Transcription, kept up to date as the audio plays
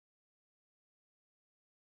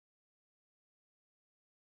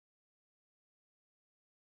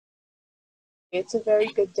It's a very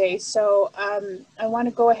good day. So I want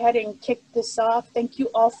to go ahead and kick this off. Thank you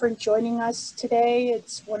all for joining us today.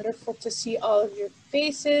 It's wonderful to see all of your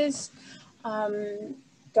faces.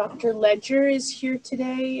 Dr. Ledger is here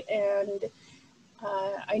today, and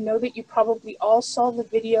I know that you probably all saw the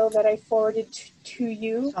video that I forwarded to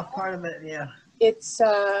you. A part of it, yeah. It's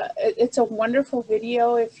a wonderful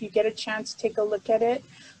video. If you get a chance, take a look at it.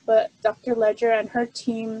 But Dr. Ledger and her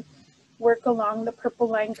team work along the Purple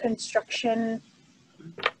Line construction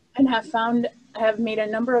and have made a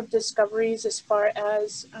number of discoveries as far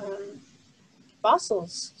as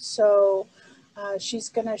fossils. So she's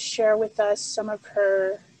going to share with us some of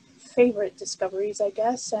her favorite discoveries, I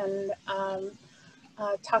guess, and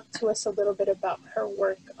talk to us a little bit about her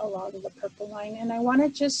work along the Purple Line. And I want to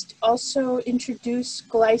just also introduce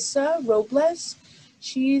Glyza Robles.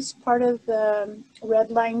 She's part of the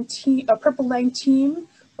Red Line team, Purple Line team.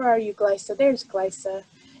 Where are you, Glyza? There's Glyza.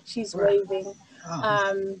 She's waving.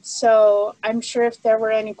 So I'm sure if there were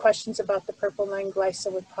any questions about the Purple Line,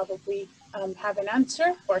 Glyza would probably have an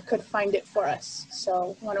answer or could find it for us.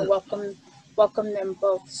 So I want to welcome them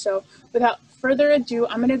both. So without further ado,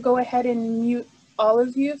 I'm going to go ahead and mute all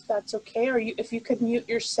of you, if that's okay, or if you could mute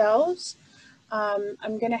yourselves.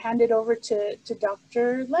 I'm going to hand it over to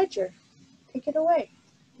Dr. Ledger. Take it away.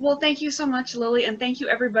 Well, thank you so much, Lily, and thank you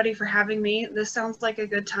everybody for having me. This sounds like a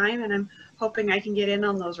good time, and I'm hoping I can get in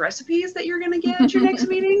on those recipes that you're going to get at your next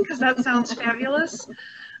meeting, because that sounds fabulous.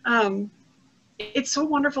 It's so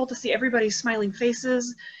wonderful to see everybody's smiling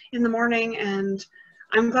faces in the morning, and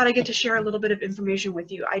I'm glad I get to share a little bit of information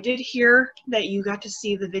with you. I did hear that you got to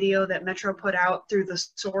see the video that Metro put out through the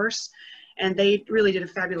source, and they really did a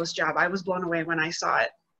fabulous job. I was blown away when I saw it.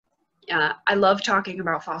 I love talking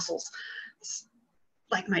about fossils. It's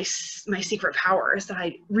like my secret power is that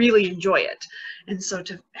I really enjoy it. And so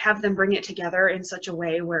to have them bring it together in such a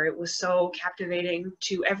way where it was so captivating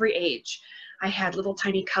to every age. I had little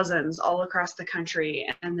tiny cousins all across the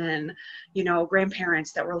country, and then, you know,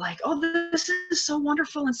 grandparents that were like, oh, this is so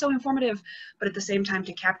wonderful and so informative, but at the same time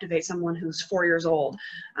to captivate someone who's 4 years old.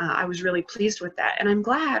 I was really pleased with that. And I'm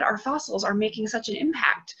glad our fossils are making such an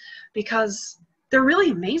impact because they're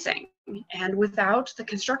really amazing. And without the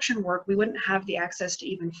construction work, we wouldn't have the access to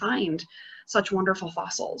even find such wonderful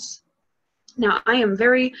fossils. Now, I am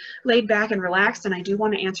very laid back and relaxed, and I do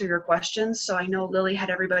want to answer your questions. So I know Lily had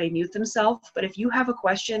everybody mute themselves, but if you have a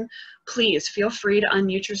question, please feel free to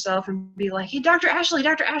unmute yourself and be like, hey, Dr. Ashley,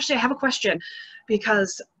 I have a question,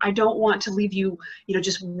 because I don't want to leave you,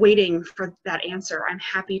 just waiting for that answer. I'm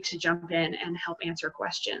happy to jump in and help answer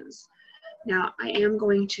questions. Now, I am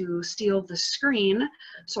going to steal the screen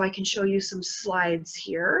so I can show you some slides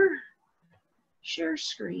here. Share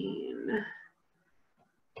screen.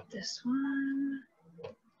 This one.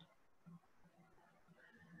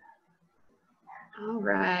 All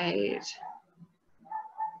right.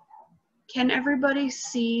 Can everybody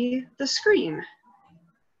see the screen?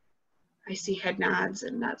 I see head nods,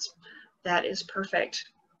 and that is perfect.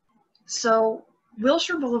 So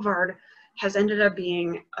Wilshire Boulevard has ended up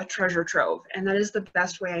being a treasure trove, and that is the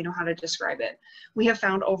best way I know how to describe it. We have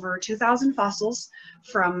found over 2,000 fossils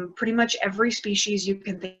from pretty much every species you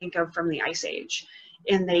can think of from the Ice Age,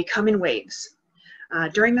 and they come in waves.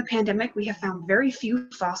 During the pandemic, we have found very few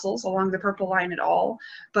fossils along the Purple Line at all,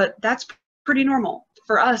 but that's pretty normal.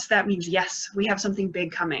 For us, that means, yes, we have something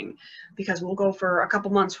big coming, because we'll go for a couple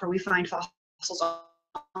months where we find fossils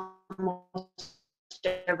almost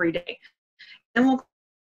every day. And we'll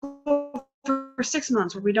go for 6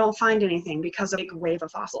 months where we don't find anything because of a big wave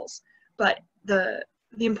of fossils. But the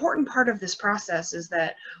important part of this process is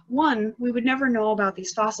that, one, we would never know about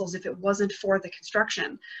these fossils if it wasn't for the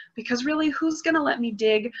construction, because really, who's going to let me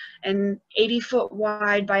dig an 80-foot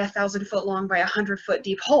wide by 1,000-foot long by 100-foot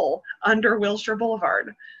deep hole under Wilshire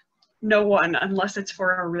Boulevard? No one, unless it's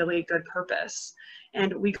for a really good purpose.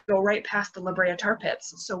 And we go right past the La Brea tar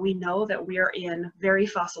pits, so we know that we are in very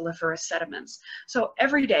fossiliferous sediments. So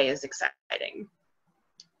every day is exciting.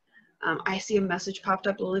 I see a message popped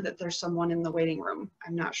up, Lily, that there's someone in the waiting room.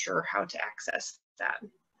 I'm not sure how to access that.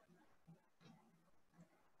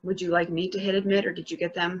 Would you like me to hit admit, or did you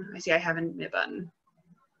get them? I see I have an admit button.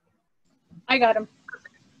 I got them.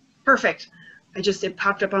 Perfect. It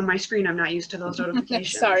popped up on my screen. I'm not used to those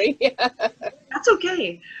notifications. Sorry. That's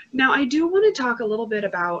okay. Now, I do want to talk a little bit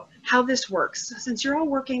about how this works. Since you're all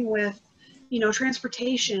working with,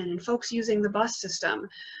 transportation and folks using the bus system,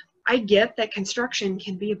 I get that construction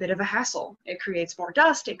can be a bit of a hassle. It creates more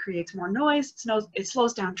dust, it creates more noise, it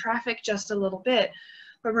slows down traffic just a little bit.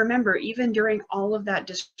 But remember, even during all of that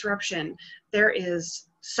disruption, there is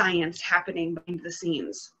science happening behind the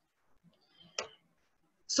scenes.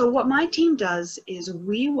 So what my team does is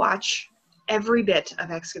we watch every bit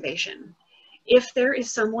of excavation. If there is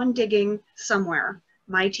someone digging somewhere,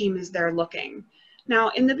 my team is there looking. Now,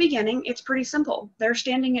 in the beginning, it's pretty simple. They're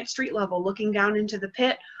standing at street level, looking down into the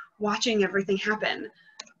pit, watching everything happen.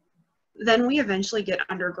 Then we eventually get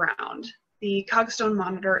underground. The cogstone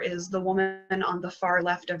monitor is the woman on the far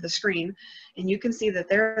left of the screen, and you can see that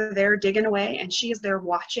they're there digging away, and she is there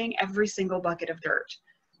watching every single bucket of dirt.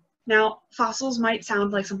 Now, fossils might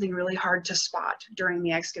sound like something really hard to spot during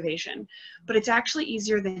the excavation, but it's actually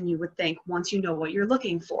easier than you would think once you know what you're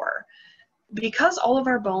looking for. Because all of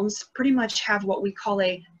our bones pretty much have what we call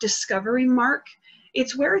a discovery mark,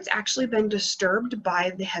 it's where it's actually been disturbed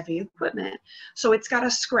by the heavy equipment. So it's got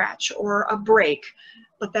a scratch or a break,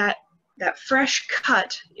 but that fresh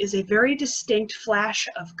cut is a very distinct flash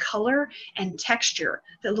of color and texture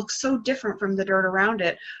that looks so different from the dirt around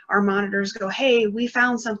it. Our monitors go, hey, we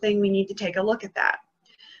found something, we need to take a look at that.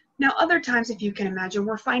 Now, other times, if you can imagine,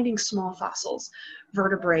 we're finding small fossils,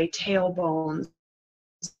 vertebrae, tail bones,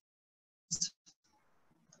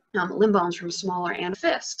 limb bones from smaller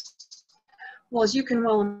amphibians. Well, as you can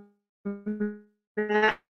well imagine,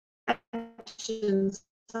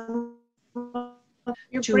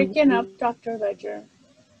 You're breaking up, Dr. Ledger.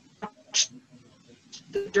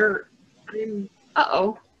 The dirt.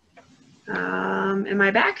 Uh-oh. Am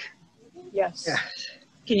I back? Yes. Yeah.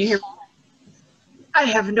 Can you hear me? I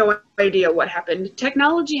have no idea what happened.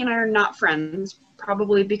 Technology and I are not friends,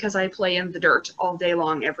 probably because I play in the dirt all day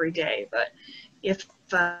long every day. But if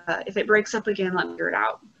it breaks up again, let me figure it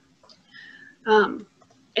out.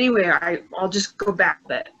 Anyway, I'll just go back a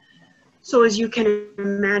bit. So as you can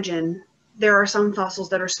imagine, there are some fossils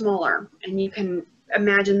that are smaller, and you can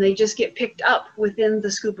imagine they just get picked up within the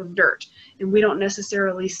scoop of dirt, and we don't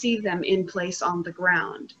necessarily see them in place on the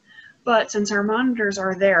ground. But since our monitors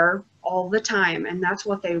are there all the time, and that's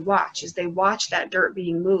what they watch, is they watch that dirt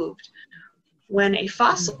being moved. When a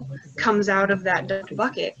fossil comes out of that dirt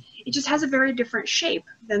bucket, it just has a very different shape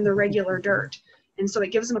than the regular dirt. And so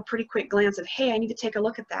it gives them a pretty quick glance of, hey, I need to take a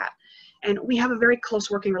look at that. And we have a very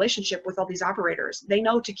close working relationship with all these operators. They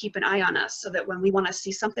know to keep an eye on us so that when we want to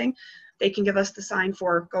see something, they can give us the sign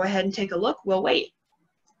for, go ahead and take a look, we'll wait.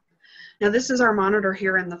 Now this is our monitor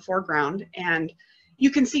here in the foreground, and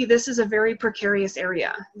you can see this is a very precarious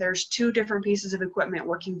area. There's two different pieces of equipment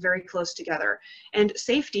working very close together, and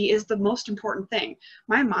safety is the most important thing.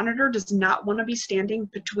 My monitor does not want to be standing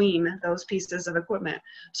between those pieces of equipment,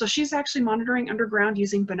 so she's actually monitoring underground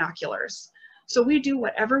using binoculars. So we do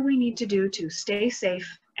whatever we need to do to stay safe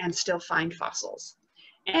and still find fossils.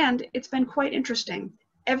 And it's been quite interesting.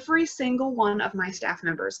 Every single one of my staff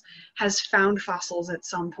members has found fossils at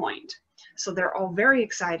some point. So they're all very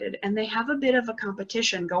excited, and they have a bit of a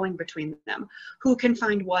competition going between them, who can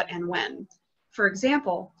find what and when. For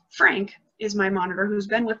example, Frank is my monitor who's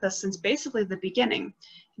been with us since basically the beginning.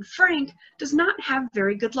 And Frank does not have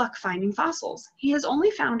very good luck finding fossils. He has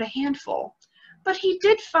only found a handful, but he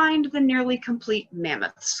did find the nearly complete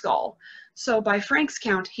mammoth skull. So by Frank's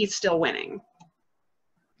count, he's still winning.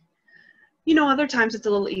 You know, other times it's a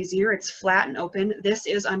little easier. It's flat and open. This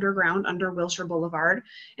is underground under Wilshire Boulevard.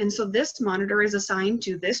 And so this monitor is assigned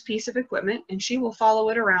to this piece of equipment, and she will follow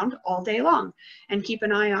it around all day long and keep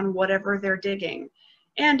an eye on whatever they're digging.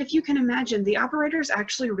 And if you can imagine, the operators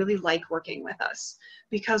actually really like working with us,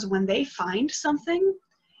 because when they find something,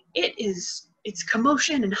 it's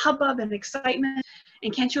commotion and hubbub and excitement.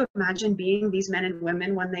 And can't you imagine being these men and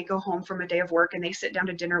women when they go home from a day of work and they sit down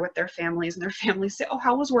to dinner with their families, and their families say, oh,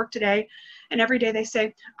 how was work today? And every day they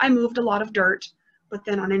say, I moved a lot of dirt. But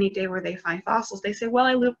then on any day where they find fossils, they say, well,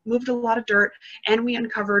 I moved a lot of dirt and we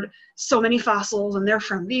uncovered so many fossils and they're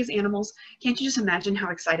from these animals. Can't you just imagine how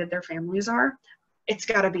excited their families are? It's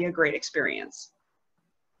got to be a great experience.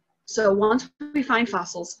 So once we find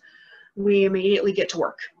fossils, we immediately get to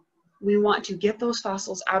work. We want to get those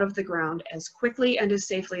fossils out of the ground as quickly and as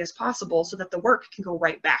safely as possible so that the work can go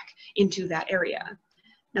right back into that area.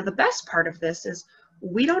 Now, the best part of this is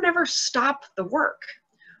we don't ever stop the work.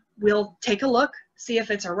 We'll take a look, see if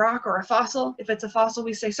it's a rock or a fossil. If it's a fossil,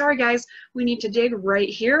 we say, sorry guys, we need to dig right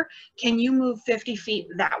here. Can you move 50 feet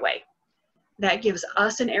that way? That gives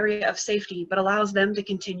us an area of safety, but allows them to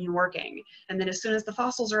continue working. And then as soon as the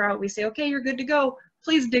fossils are out, we say, okay, you're good to go.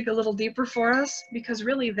 Please dig a little deeper for us, because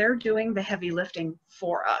really they're doing the heavy lifting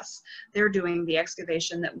for us. They're doing the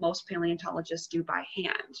excavation that most paleontologists do by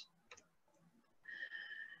hand.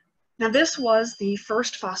 Now this was the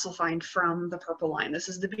first fossil find from the purple line. This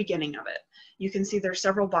is the beginning of it. You can see there's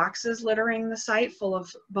several boxes littering the site full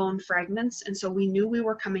of bone fragments, and so we knew we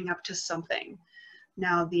were coming up to something.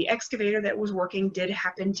 Now, the excavator that was working did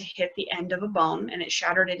happen to hit the end of a bone, and it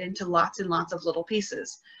shattered it into lots and lots of little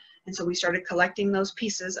pieces. And so we started collecting those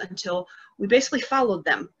pieces until we basically followed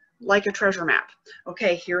them like a treasure map.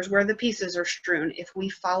 Okay, here's where the pieces are strewn. If we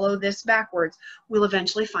follow this backwards, we'll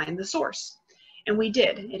eventually find the source. And we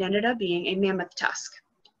did. It ended up being a mammoth tusk.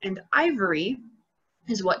 And ivory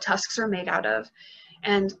is what tusks are made out of.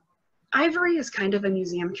 And ivory is kind of a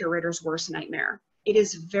museum curator's worst nightmare. It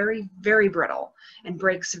is very, very brittle and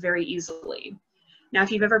breaks very easily. Now,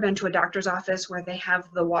 if you've ever been to a doctor's office where they have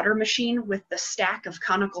the water machine with the stack of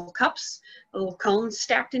conical cups, the little cones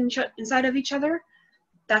stacked inside of each other,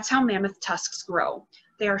 that's how mammoth tusks grow.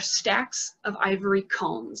 They are stacks of ivory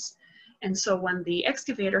cones. And so when the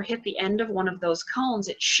excavator hit the end of one of those cones,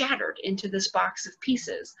 it shattered into this box of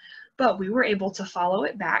pieces. But we were able to follow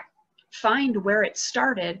it back, find where it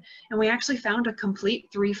started, and we actually found a complete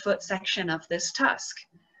 3-foot section of this tusk.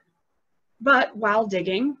 But while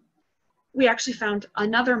digging, we actually found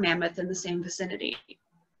another mammoth in the same vicinity.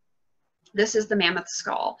 This is the mammoth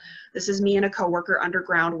skull. This is me and a coworker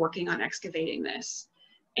underground working on excavating this.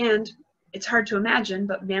 And it's hard to imagine,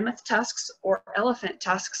 but mammoth tusks or elephant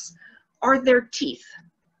tusks are their teeth.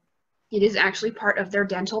 It is actually part of their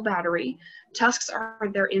dental battery. Tusks are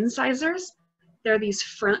their incisors. They're these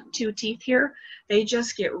front 2 teeth here. They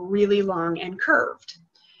just get really long and curved.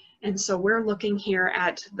 And so we're looking here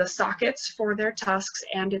at the sockets for their tusks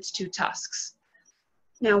and its 2 tusks.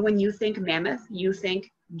 Now, when you think mammoth, you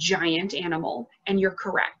think giant animal, and you're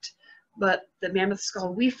correct. But the mammoth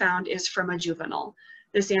skull we found is from a juvenile.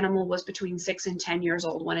 This animal was between 6 and 10 years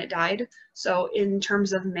old when it died. So in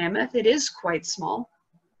terms of mammoth, it is quite small,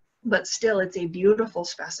 but still it's a beautiful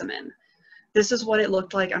specimen. This is what it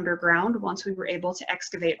looked like underground once we were able to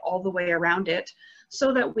excavate all the way around it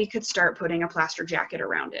so that we could start putting a plaster jacket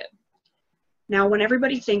around it. Now, when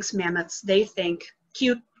everybody thinks mammoths, they think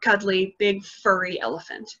cute, cuddly, big, furry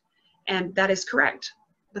elephant. And that is correct,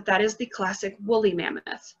 but that is the classic woolly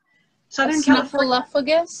mammoth. Southern California.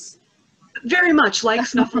 Snuffleupagus? Very much like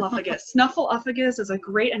Snuffleupagus. Snuffleupagus is a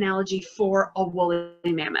great analogy for a woolly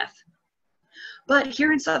mammoth. But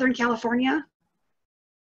here in Southern California,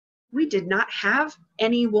 we did not have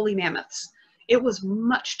any woolly mammoths. It was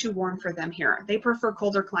much too warm for them here. They prefer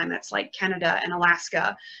colder climates like Canada and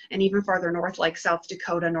Alaska, and even farther north like South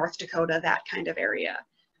Dakota, North Dakota, that kind of area.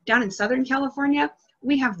 Down in Southern California,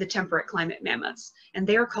 we have the temperate climate mammoths, and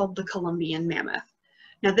they are called the Columbian mammoth.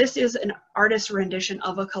 Now, this is an artist's rendition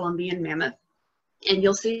of a Columbian mammoth, and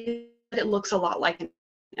you'll see that it looks a lot like an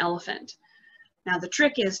elephant. Now, the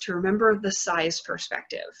trick is to remember the size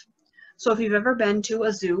perspective. So if you've ever been to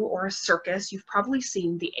a zoo or a circus, you've probably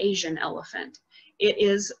seen the Asian elephant. It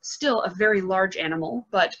is still a very large animal,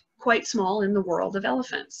 but quite small in the world of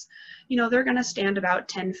elephants. You know, they're going to stand about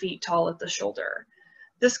 10 feet tall at the shoulder.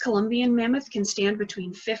 This Columbian mammoth can stand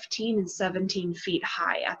between 15 and 17 feet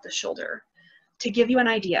high at the shoulder. To give you an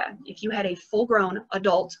idea, if you had a full-grown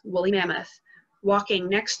adult woolly mammoth walking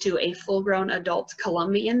next to a full-grown adult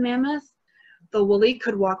Columbian mammoth, the woolly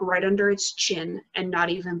could walk right under its chin and not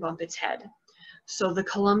even bump its head. So the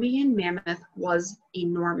Columbian mammoth was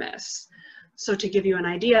enormous. So to give you an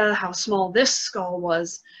idea how small this skull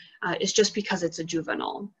was, is just because it's a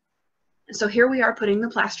juvenile. So here we are putting the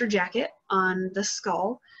plaster jacket on the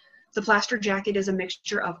skull. The plaster jacket is a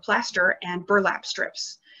mixture of plaster and burlap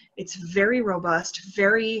strips. It's very robust,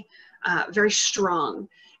 very strong.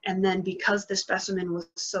 And then because the specimen was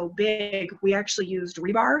so big, we actually used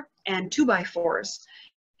rebar and 2x4s.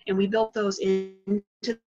 And we built those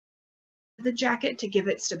into the jacket to give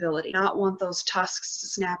it stability, not want those tusks to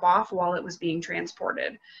snap off while it was being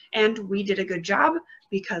transported. And we did a good job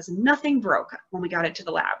because nothing broke when we got it to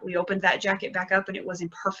the lab. We opened that jacket back up and it was in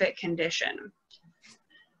perfect condition.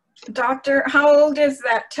 Doctor, how old is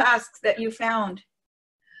that tusk that you found?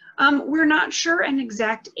 We're not sure an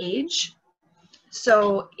exact age.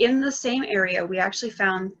 So in the same area, we actually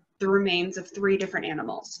found the remains of 3 different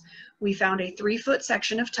animals. We found a 3-foot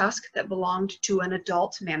section of tusk that belonged to an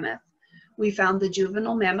adult mammoth. We found the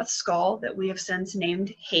juvenile mammoth skull that we have since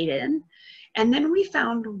named Hayden. And then we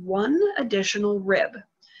found 1 additional rib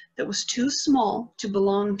that was too small to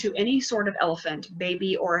belong to any sort of elephant,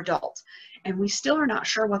 baby or adult. And we still are not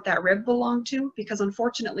sure what that rib belonged to because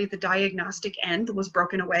unfortunately the diagnostic end was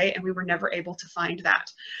broken away and we were never able to find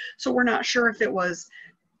that. So we're not sure if it was,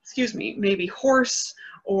 maybe horse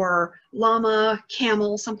or llama,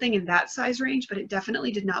 camel, something in that size range, but it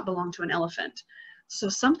definitely did not belong to an elephant. So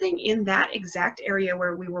something in that exact area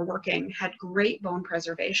where we were working had great bone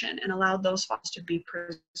preservation and allowed those fossils to be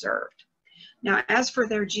preserved. Now, as for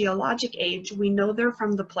their geologic age, we know they're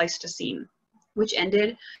from the Pleistocene. which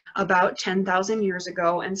ended about 10,000 years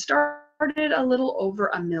ago and started a little over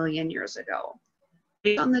 1 million years ago.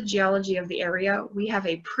 Based on the geology of the area, we have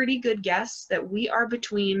a pretty good guess that we are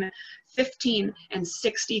between 15 and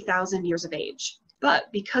 60,000 years of age.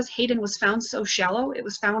 But because Hayden was found so shallow, it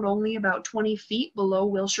was found only about 20 feet below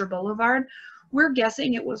Wilshire Boulevard, we're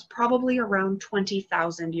guessing it was probably around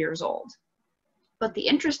 20,000 years old. But the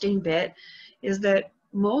interesting bit is that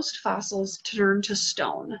most fossils turn to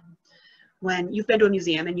stone. When you've been to a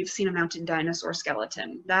museum and you've seen a mountain dinosaur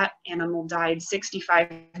skeleton, that animal died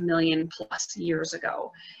 65 million plus years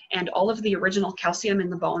ago, and all of the original calcium in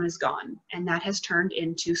the bone is gone, and that has turned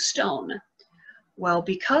into stone. Well,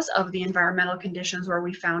 because of the environmental conditions where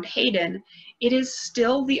we found Hayden, it is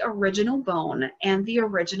still the original bone and the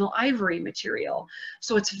original ivory material.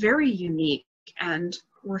 So it's very unique, and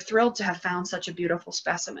we're thrilled to have found such a beautiful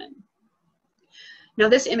specimen. Now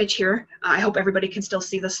this image here, I hope everybody can still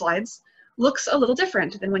see the slides, looks a little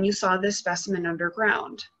different than when you saw this specimen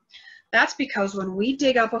underground. That's because when we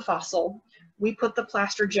dig up a fossil, we put the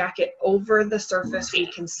plaster jacket over the surface we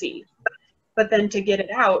can see. But then to get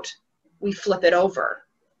it out, we flip it over.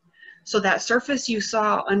 So that surface you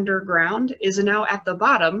saw underground is now at the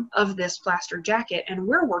bottom of this plaster jacket, and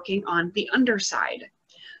we're working on the underside.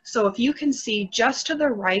 So if you can see just to the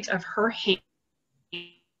right of her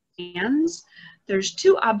hands, there's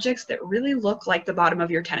two objects that really look like the bottom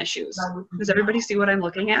of your tennis shoes. Does everybody see what I'm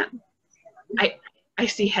looking at? I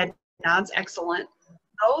see head nods, excellent.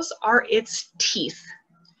 Those are its teeth.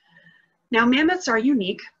 Now mammoths are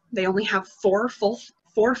unique. They only have four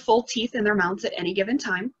full teeth in their mouths at any given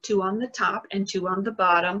time, 2 on the top and 2 on the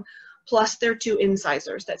bottom, plus their 2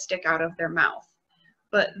 incisors that stick out of their mouth.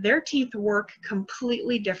 But their teeth work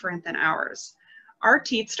completely different than ours. Our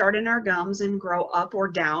teeth start in our gums and grow up or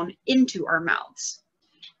down into our mouths.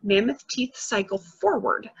 Mammoth teeth cycle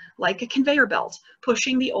forward like a conveyor belt,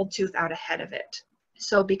 pushing the old tooth out ahead of it.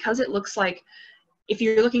 So because it looks like, if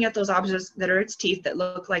you're looking at those objects that are its teeth that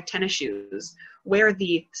look like tennis shoes, where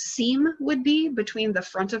the seam would be between the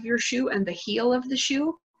front of your shoe and the heel of the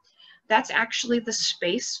shoe, that's actually the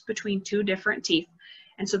space between 2 different teeth.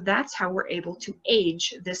 And so that's how we're able to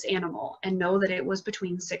age this animal and know that it was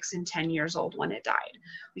between 6 and 10 years old when it died.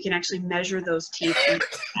 We can actually measure those teeth and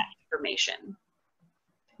get that information.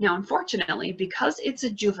 Now, unfortunately, because it's a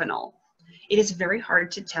juvenile, it is very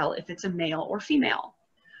hard to tell if it's a male or female.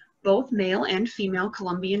 Both male and female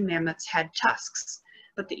Columbian mammoths had tusks,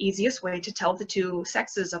 but the easiest way to tell the 2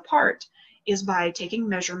 sexes apart is by taking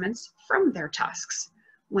measurements from their tusks.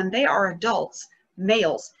 When they are adults,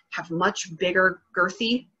 males have much bigger,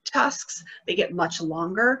 girthy tusks. They get much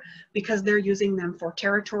longer because they're using them for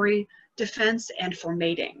territory defense and for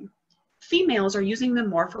mating. Females are using them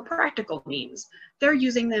more for practical means. They're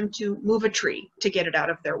using them to move a tree to get it out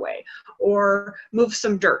of their way, or move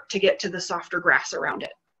some dirt to get to the softer grass around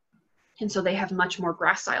it. And so they have much more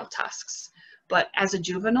gracile tusks. But as a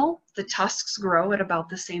juvenile, the tusks grow at about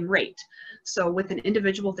the same rate. So with an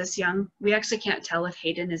individual this young, we actually can't tell if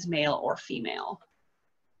Hayden is male or female.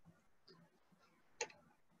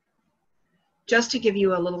 Just to give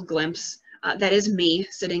you a little glimpse, that is me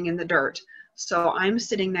sitting in the dirt. So I'm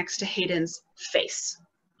sitting next to Hayden's face.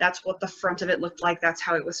 That's what the front of it looked like. That's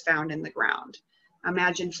how it was found in the ground.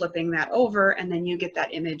 Imagine flipping that over and then you get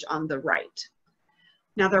that image on the right.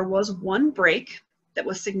 Now there was one break that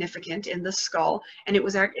was significant in the skull, and it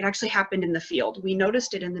actually happened in the field. We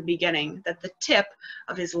noticed it in the beginning that the tip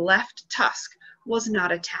of his left tusk was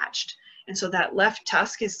not attached. And so that left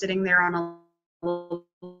tusk is sitting there on a little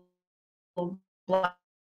black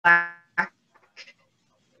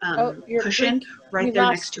cushion right there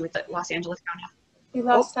next to it at Los Angeles County. You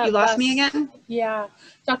lost that. You lost me again? Yeah.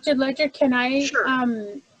 Dr. Ledger, can I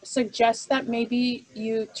Sure. Suggest that maybe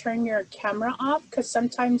you turn your camera off, because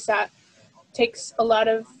sometimes that takes a lot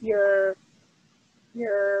of your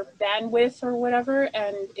bandwidth or whatever,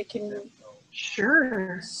 and it can.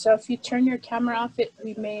 Sure. So if you turn your camera off,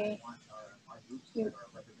 we may.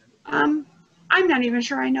 I'm not even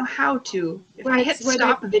sure I know how to. If I hit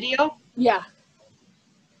stop video. Yeah.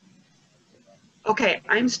 Okay,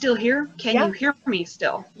 I'm still here. Can you hear me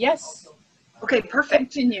still? Yes. Okay,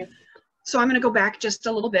 perfect. Continue. So I'm going to go back just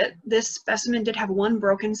a little bit. This specimen did have one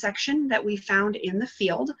broken section that we found in the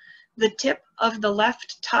field. The tip of the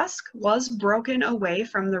left tusk was broken away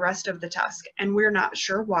from the rest of the tusk, and we're not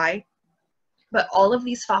sure why. But all of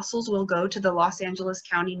these fossils will go to the Los Angeles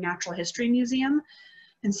County Natural History Museum.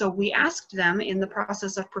 And so we asked them in the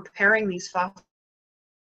process of preparing these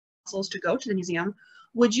fossils to go to the museum,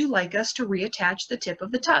 would you like us to reattach the tip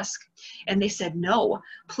of the tusk? And they said, no,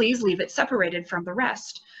 please leave it separated from the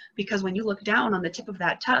rest. Because when you look down on the tip of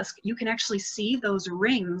that tusk, you can actually see those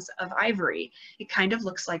rings of ivory. It kind of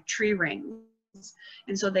looks like tree rings.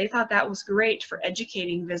 And so they thought that was great for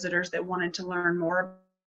educating visitors that wanted to learn more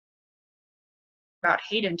about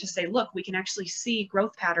Hayden, to say, look, we can actually see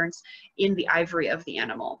growth patterns in the ivory of the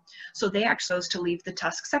animal. So they actually chose to leave the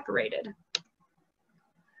tusk separated.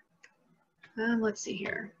 Let's see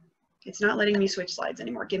here. It's not letting me switch slides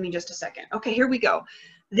anymore. Give me just a second. Okay, here we go.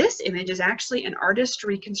 This image is actually an artist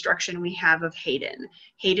reconstruction we have of Hayden.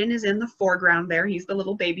 Hayden is in the foreground there. He's the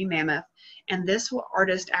little baby mammoth. And this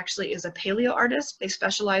artist actually is a paleo artist. They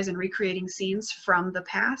specialize in recreating scenes from the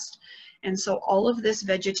past. And so all of this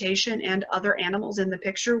vegetation and other animals in the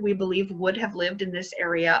picture, we believe, would have lived in this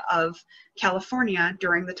area of California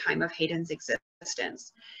during the time of Hayden's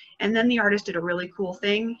existence. And then the artist did a really cool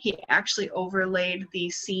thing. He actually overlaid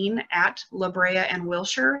the scene at La Brea and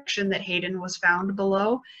Wilshire that Hayden was found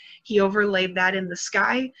below. He overlaid that in the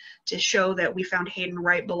sky to show that we found Hayden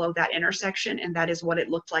right below that intersection, and that is what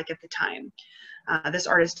it looked like at the time. This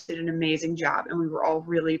artist did an amazing job, and we were all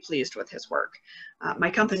really pleased with his work.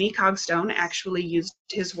 My company, Cogstone, actually used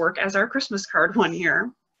his work as our Christmas card one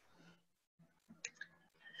year.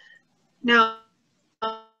 Now,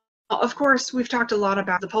 of course, we've talked a lot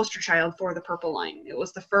about the poster child for the purple line. It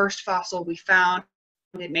was the first fossil we found.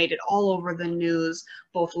 It made it all over the news,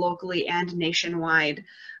 both locally and nationwide,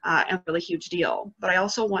 and a really huge deal. But I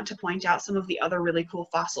also want to point out some of the other really cool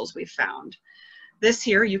fossils we've found. This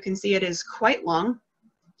here, you can see it is quite long.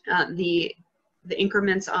 The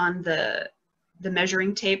increments on the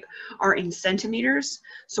measuring tape are in centimeters.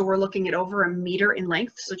 So we're looking at over 1 meter in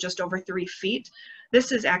length, so just over 3 feet.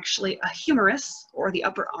 This is actually a humerus, or the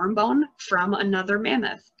upper arm bone, from another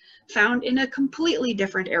mammoth, found in a completely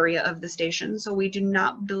different area of the station, so we do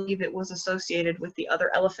not believe it was associated with the other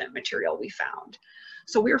elephant material we found.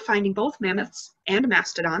 So we're finding both mammoths and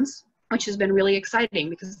mastodons, which has been really exciting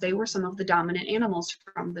because they were some of the dominant animals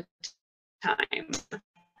from the time.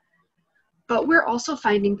 But we're also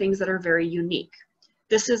finding things that are very unique.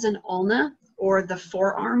 This is an ulna, or the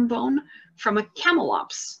forearm bone, from a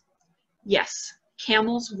camelops. Yes,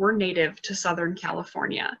 camels were native to Southern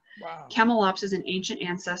California. Wow. Camelops is an ancient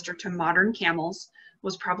ancestor to modern camels,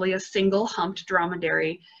 was probably a single humped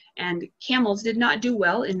dromedary, and camels did not do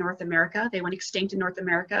well in North America. They went extinct in North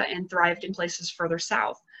America and thrived in places further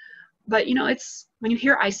south. But you know, it's when you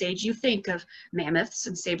hear Ice Age, you think of mammoths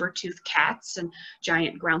and saber-toothed cats and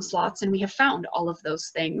giant ground sloths, and we have found all of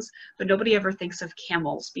those things, but nobody ever thinks of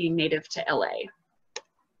camels being native to LA.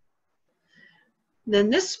 Then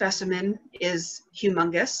this specimen is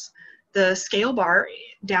humongous. The scale bar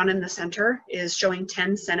down in the center is showing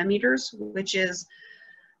 10 centimeters, which is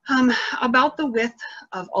about the width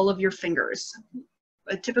of all of your fingers.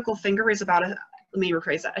 A typical finger is about let me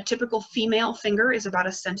rephrase that. A typical female finger is about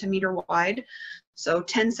 1 centimeter wide. So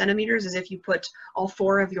 10 centimeters is if you put all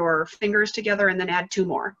 4 of your fingers together and then add 2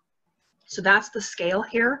 more. So that's the scale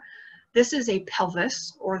here. This is a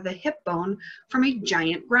pelvis, or the hip bone, from a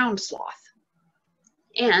giant ground sloth.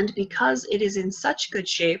 And because it is in such good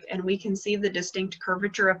shape and we can see the distinct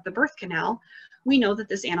curvature of the birth canal, we know that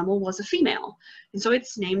this animal was a female. And so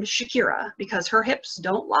it's named Shakira because her hips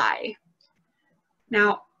don't lie.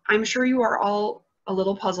 Now, I'm sure you are all a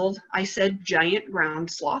little puzzled. I said giant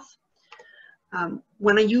ground sloth.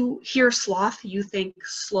 When you hear sloth, you think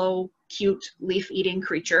slow, cute, leaf-eating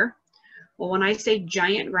creature. Well, when I say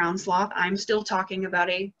giant ground sloth, I'm still talking about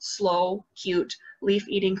a slow, cute,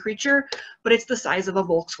 leaf-eating creature, but it's the size of a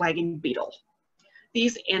Volkswagen Beetle.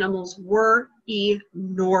 These animals were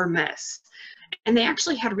enormous, and they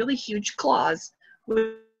actually had really huge claws,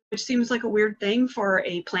 which seems like a weird thing for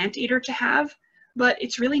a plant eater to have, but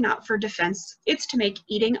it's really not for defense. It's to make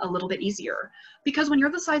eating a little bit easier, because when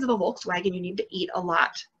you're the size of a Volkswagen, you need to eat a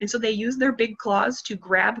lot. And so they use their big claws to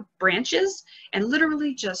grab branches and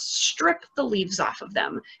literally just strip the leaves off of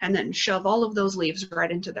them and then shove all of those leaves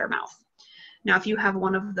right into their mouth. Now, if you have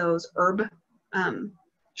one of those herb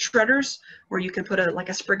shredders where you can put like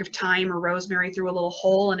a sprig of thyme or rosemary through a little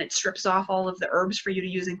hole and it strips off all of the herbs for you to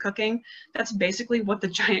use in cooking, that's basically what the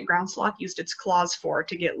giant ground sloth used its claws for,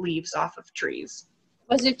 to get leaves off of trees.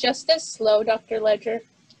 Was it just as slow, Dr. Ledger?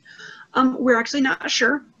 We're actually not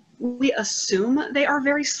sure. We assume they are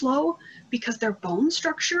very slow because their bone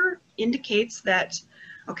structure indicates that,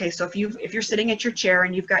 okay, so if you're sitting at your chair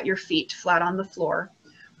and you've got your feet flat on the floor,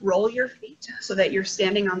 roll your feet so that you're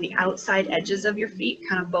standing on the outside edges of your feet,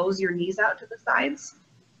 kind of bows your knees out to the sides.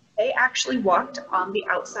 They actually walked on the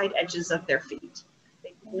outside edges of their feet.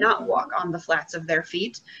 They not walk on the flats of their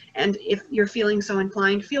feet. And if you're feeling so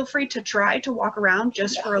inclined, feel free to try to walk around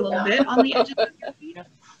just for a little bit on the edges of your feet.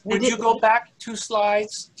 Would you go back 2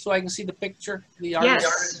 slides so I can see the picture? The artist?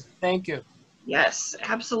 Yes. Thank you. Yes,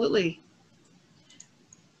 absolutely.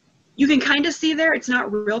 You can kind of see there, it's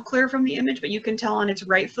not real clear from the image, but you can tell on its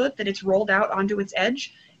right foot that it's rolled out onto its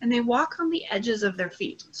edge, and they walk on the edges of their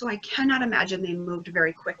feet. So I cannot imagine they moved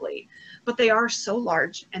very quickly, but they are so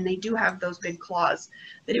large and they do have those big claws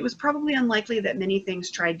that it was probably unlikely that many things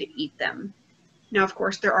tried to eat them. Now, of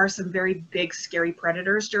course, there are some very big, scary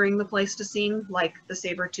predators during the Pleistocene, like the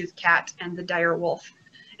saber-toothed cat and the dire wolf.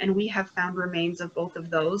 And we have found remains of both of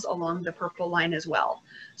those along the purple line as well.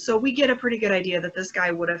 So we get a pretty good idea that this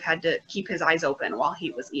guy would have had to keep his eyes open while he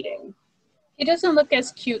was eating. He doesn't look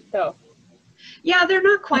as cute though. Yeah, they're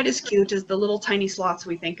not quite as cute as the little tiny sloths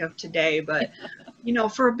we think of today, but you know,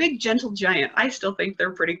 for a big gentle giant, I still think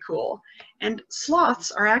they're pretty cool. And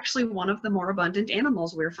sloths are actually one of the more abundant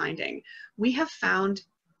animals we're finding. We have found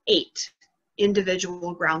 8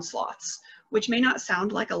 individual ground sloths, which may not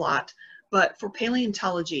sound like a lot, but for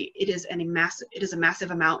paleontology, it is a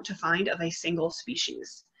massive amount to find of a single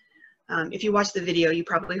species. If you watch the video, you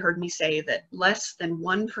probably heard me say that less than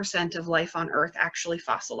 1% of life on Earth actually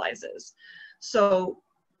fossilizes. So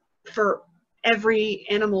for every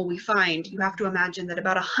animal we find, you have to imagine that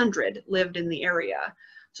about 100 lived in the area.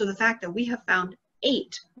 So the fact that we have found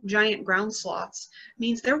 8 giant ground sloths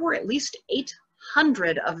means there were at least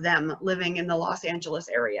 800 of them living in the Los Angeles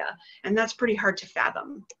area, and that's pretty hard to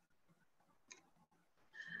fathom.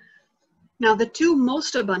 Now, the 2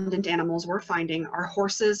 most abundant animals we're finding are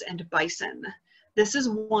horses and bison. This is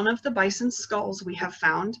one of the bison skulls we have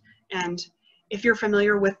found, and if you're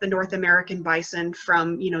familiar with the North American bison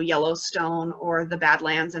from, you know, Yellowstone or the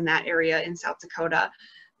Badlands in that area in South Dakota,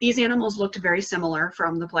 these animals looked very similar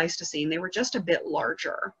from the Pleistocene. They were just a bit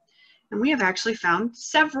larger. And we have actually found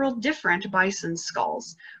several different bison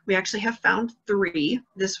skulls. We actually have found 3.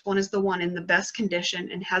 This one is the one in the best condition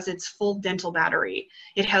and has its full dental battery.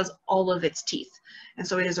 It has all of its teeth. And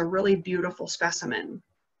so it is a really beautiful specimen.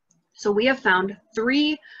 So we have found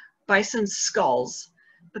 3 bison skulls,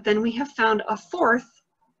 but then we have found a 4th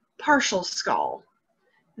partial skull.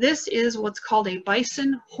 This is what's called a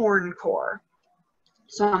bison horn core.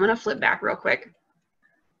 So I'm gonna flip back real quick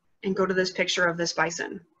and go to this picture of this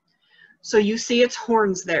bison. So you see its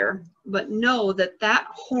horns there, but know that that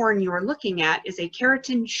horn you're looking at is a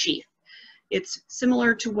keratin sheath. It's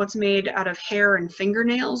similar to what's made out of hair and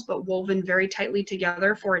fingernails, but woven very tightly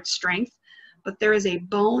together for its strength. But there is a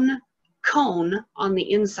bone cone on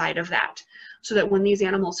the inside of that, so that when these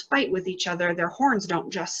animals fight with each other, their horns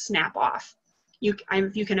don't just snap off. You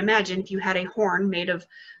can imagine if you had a horn made of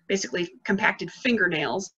basically compacted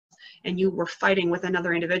fingernails and you were fighting with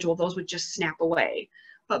another individual, those would just snap away.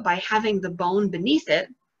 But by having the bone beneath it,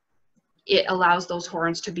 it allows those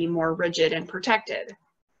horns to be more rigid and protected.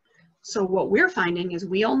 So what we're finding is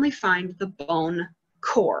we only find the bone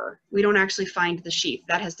core. We don't actually find the sheath.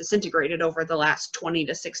 That has disintegrated over the last 20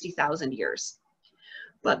 to 60,000 years.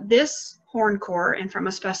 But this horn core, and from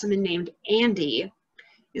a specimen named Andy,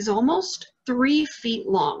 is almost 3 feet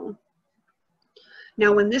long.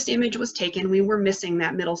 Now, when this image was taken, we were missing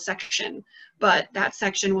that middle section, but that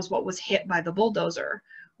section was what was hit by the bulldozer.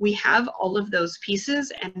 We have all of those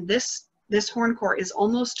pieces, and this horn core is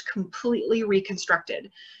almost completely reconstructed.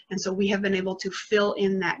 And so we have been able to fill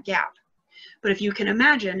in that gap. But if you can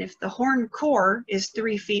imagine, if the horn core is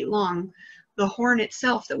 3 feet long, the horn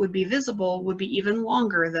itself that would be visible would be even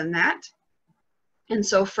longer than that. And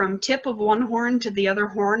so from tip of one horn to the other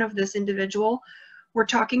horn of this individual, we're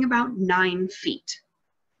talking about 9 feet.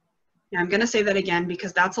 Now I'm going to say that again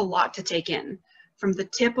because that's a lot to take in. From the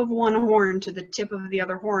tip of one horn to the tip of the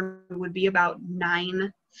other horn would be about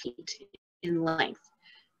 9 feet in length.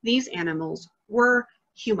 These animals were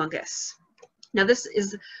humongous. Now this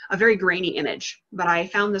is a very grainy image, but I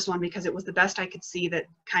found this one because it was the best I could see that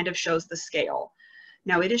kind of shows the scale.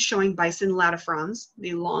 Now it is showing bison latifrons,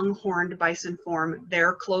 the long-horned bison form.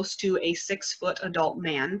 They're close to a 6-foot adult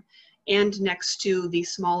man and next to the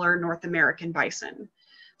smaller North American bison.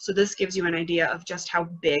 So this gives you an idea of just how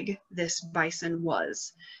big this bison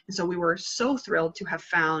was. And so we were so thrilled to have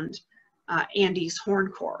found Andy's horn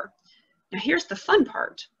core. Now here's the fun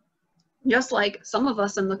part. Just like some of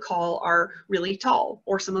us in the call are really tall,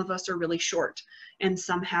 or some of us are really short, and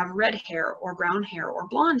some have red hair or brown hair or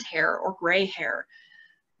blonde hair or gray hair.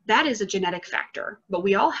 That is a genetic factor, but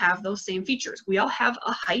we all have those same features. We all have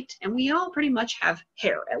a height, and we all pretty much have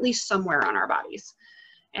hair, at least somewhere on our bodies.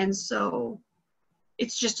 And so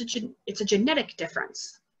it's just it's a genetic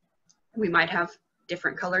difference. We might have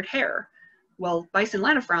different colored hair. Well, bison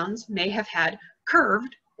latifrons may have had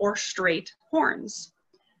curved or straight horns.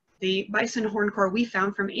 The bison horn core we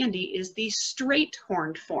found from Andy is the straight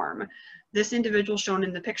horned form. This individual shown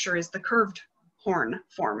in the picture is the curved horn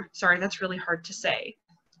form. Sorry, that's really hard to say.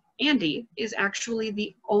 Andy is actually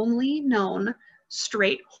the only known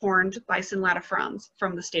straight horned bison latifrons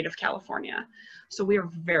from the state of California. So we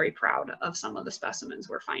are very proud of some of the specimens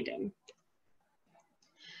we're finding.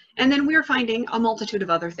 And then we're finding a multitude of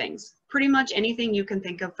other things, pretty much anything you can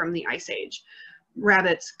think of from the Ice Age.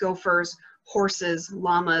 Rabbits, gophers, horses,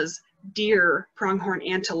 llamas, deer, pronghorn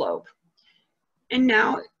antelope. And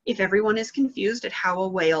now, if everyone is confused at how a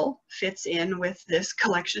whale fits in with this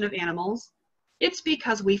collection of animals, it's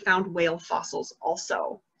because we found whale fossils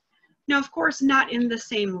also. Now, of course, not in the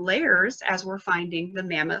same layers as we're finding the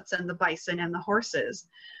mammoths and the bison and the horses,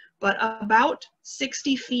 but about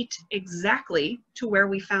 60 feet exactly to where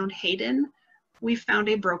we found Hayden, we found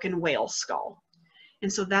a broken whale skull.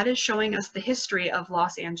 And so that is showing us the history of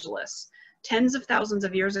Los Angeles. Tens of thousands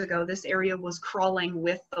of years ago, this area was crawling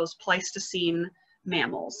with those Pleistocene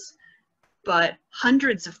mammals. But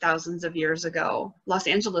hundreds of thousands of years ago, Los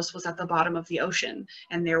Angeles was at the bottom of the ocean,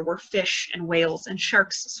 and there were fish and whales and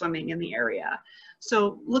sharks swimming in the area.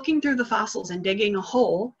 So looking through the fossils and digging a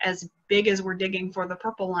hole as big as we're digging for the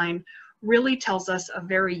purple line really tells us a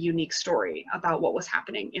very unique story about what was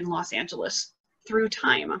happening in Los Angeles through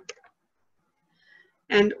time.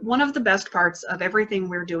 And one of the best parts of everything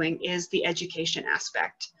we're doing is the education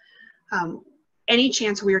aspect. Any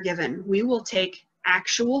chance we are given, we will take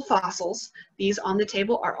actual fossils. These on the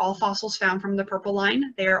table are all fossils found from the purple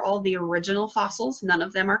line. They are all the original fossils. None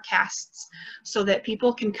of them are casts, so that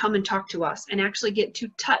people can come and talk to us and actually get to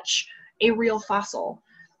touch a real fossil.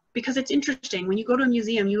 Because it's interesting, when you go to a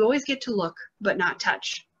museum, you always get to look but not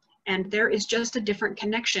touch. And there is just a different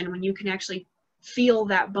connection when you can actually feel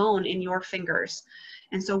that bone in your fingers.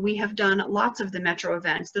 And so we have done lots of the Metro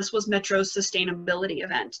events. This was Metro's sustainability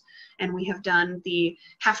event. And we have done the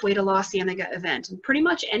Halfway to La Cienega event. And pretty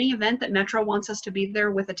much any event that Metro wants us to be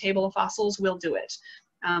there with a table of fossils, we'll do it.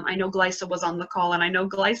 I know Glyza was on the call, and I know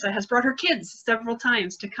Glyza has brought her kids several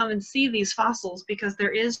times to come and see these fossils, because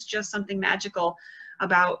there is just something magical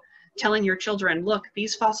about telling your children, look,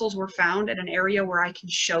 these fossils were found at an area where I can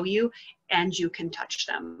show you and you can touch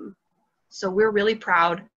them. So we're really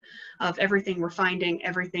proud of everything we're finding,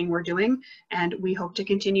 everything we're doing, and we hope to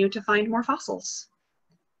continue to find more fossils.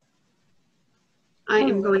 I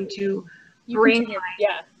am going to bring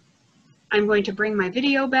my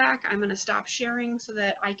video back. I'm going to stop sharing so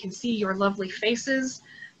that I can see your lovely faces.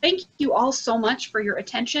 Thank you all so much for your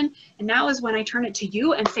attention. And now is when I turn it to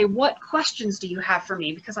you and say, what questions do you have for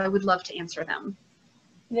me? Because I would love to answer them.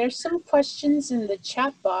 There's some questions in the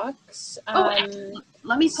chat box.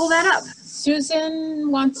 Let me pull that up. Susan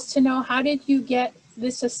wants to know, how did you get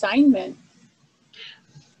this assignment?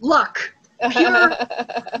 Luck, pure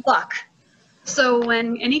luck. So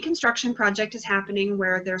when any construction project is happening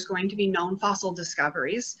where there's going to be known fossil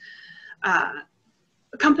discoveries,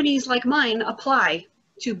 companies like mine apply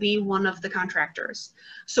to be one of the contractors.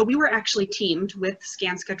 So we were actually teamed with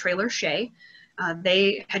Skanska Trailer Shea.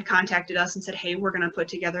 They had contacted us and said, hey, we're going to put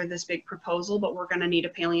together this big proposal, but we're going to need a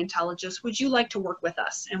paleontologist. Would you like to work with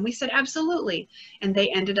us? And we said, absolutely. And they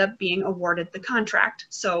ended up being awarded the contract.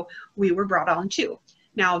 So we were brought on too.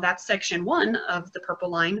 Now that's section 1 of the purple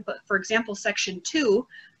line. But for example, section 2,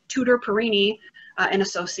 Tudor Perini and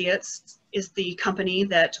Associates is the company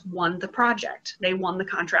that won the project. They won the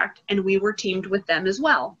contract, and we were teamed with them as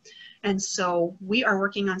well. And so we are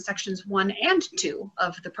working on sections 1 and 2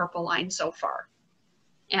 of the purple line so far.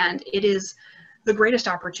 And it is the greatest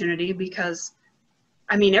opportunity because,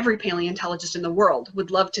 I mean, every paleontologist in the world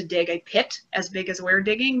would love to dig a pit as big as we're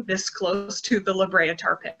digging, this close to the La Brea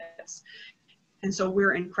tar pits. And so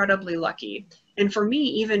we're incredibly lucky. And for me,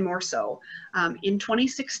 even more so. In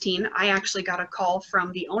 2016, I actually got a call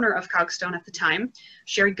from the owner of Cogstone at the time.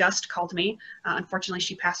 Sherry Gust called me. Unfortunately,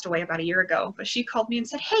 she passed away about a year ago. But she called me and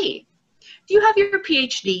said, hey, do you have your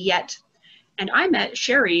PhD yet? And I met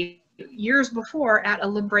Sherry years before at a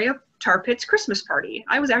La Brea tar pits Christmas party.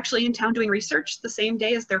 I was actually in town doing research the same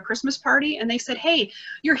day as their Christmas party, and they said, hey,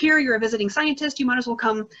 you're here, you're a visiting scientist, you might as well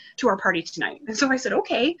come to our party tonight. And so I said,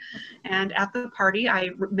 okay. And at the party, I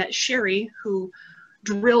met Sherry, who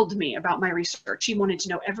drilled me about my research. She wanted to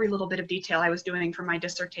know every little bit of detail I was doing for my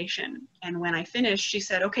dissertation. And when I finished, she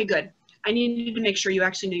said, okay, good. I needed to make sure you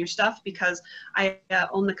actually knew your stuff because I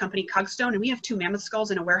own the company Cogstone, and we have 2 mammoth skulls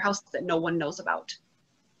in a warehouse that no one knows about.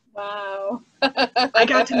 Wow. I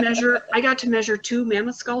got to measure 2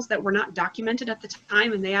 mammoth skulls that were not documented at the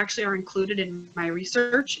time, and they actually are included in my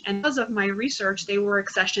research. And because of my research, they were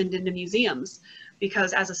accessioned into museums,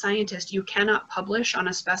 because as a scientist, you cannot publish on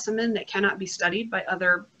a specimen that cannot be studied by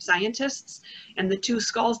other scientists. And the 2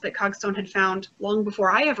 skulls that Cogstone had found long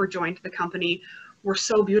before I ever joined the company were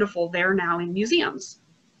so beautiful, they're now in museums.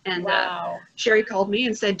 And Wow. Sherry called me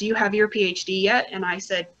and said, "Do you have your PhD yet?" And I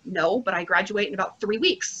said, "No, but I graduate in about 3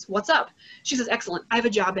 weeks. What's up?" She says, "Excellent. I have a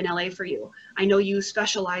job in LA for you. I know you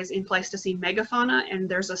specialize in Pleistocene megafauna, and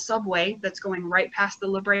there's a subway that's going right past the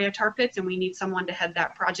La Brea tar pits, and we need someone to head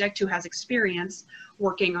that project who has experience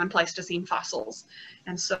working on Pleistocene fossils."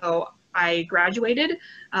 And so I graduated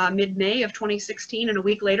mid-May of 2016, and a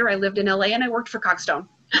week later I lived in LA and I worked for Cogstone.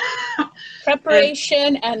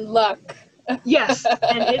 Preparation and luck. Yes,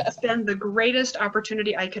 and it's been the greatest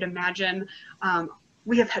opportunity I could imagine.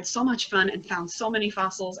 We have had so much fun and found so many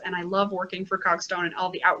fossils, and I love working for Cogstone and all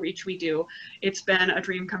the outreach we do. It's been a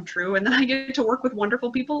dream come true, and then I get to work with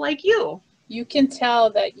wonderful people like you. You can tell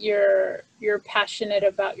that you're passionate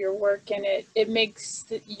about your work, and it makes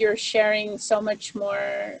your sharing so much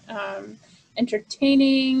more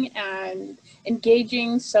entertaining and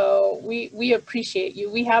engaging. So we appreciate you.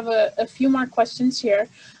 We have a few more questions here.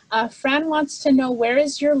 Fran wants to know, where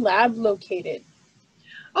is your lab located?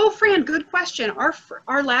 Oh, Fran, good question.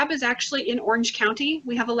 Our lab is actually in Orange County.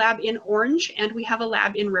 We have a lab in Orange, and we have a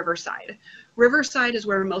lab in Riverside. Riverside is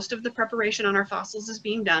where most of the preparation on our fossils is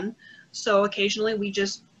being done. So occasionally we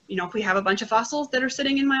just, if we have a bunch of fossils that are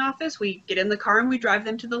sitting in my office, we get in the car and we drive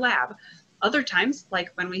them to the lab. Other times,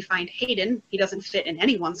 like when we find Hayden, he doesn't fit in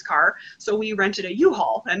anyone's car, so we rented a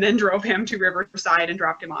U-Haul and then drove him to Riverside and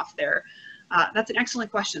dropped him off there. That's an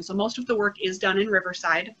excellent question. So most of the work is done in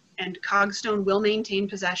Riverside, and Cogstone will maintain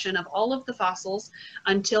possession of all of the fossils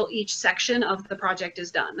until each section of the project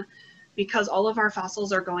is done. Because all of our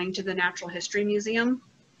fossils are going to the Natural History Museum,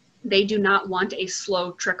 they do not want a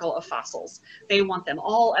slow trickle of fossils. They want them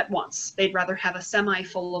all at once. They'd rather have a semi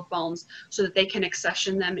full of bones so that they can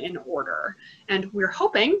accession them in order. And we're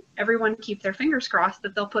hoping, everyone keep their fingers crossed,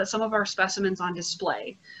 that they'll put some of our specimens on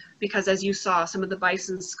display. Because as you saw, some of the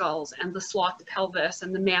bison skulls and the sloth pelvis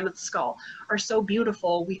and the mammoth skull are so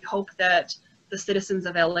beautiful. We hope that the citizens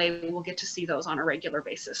of LA will get to see those on a regular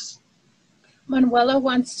basis. Manuela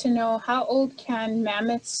wants to know, how old can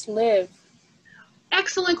mammoths live?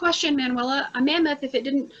 Excellent question, Manuela. A mammoth, if it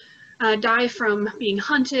didn't die from being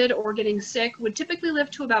hunted or getting sick, would typically live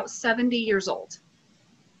to about 70 years old.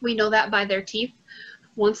 We know that by their teeth.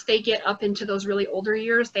 Once they get up into those really older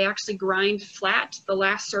years, they actually grind flat the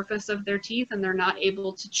last surface of their teeth, and they're not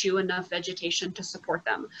able to chew enough vegetation to support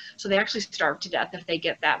them. So they actually starve to death if they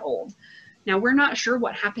get that old. Now, we're not sure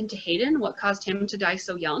what happened to Hayden, what caused him to die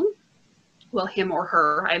so young. Well, him or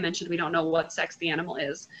her, I mentioned we don't know what sex the animal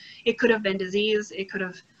is. It could have been disease, it could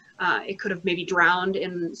have maybe drowned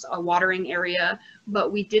in a watering area,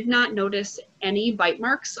 but we did not notice any bite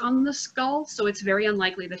marks on the skull, so it's very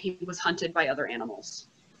unlikely that he was hunted by other animals.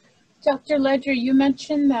 Dr. Ledger, you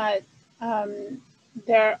mentioned that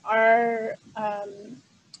there are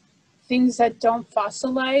things that don't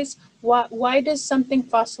fossilize. Why does something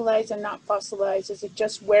fossilize and not fossilize? Is it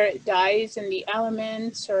just where it dies in the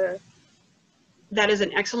elements, or? That is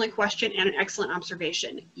an excellent question and an excellent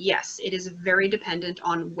observation. Yes, it is very dependent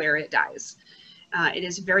on where it dies. It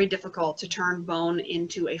is very difficult to turn bone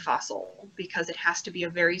into a fossil because it has to be a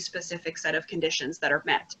very specific set of conditions that are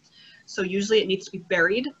met. So usually it needs to be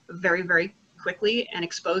buried very, very quickly and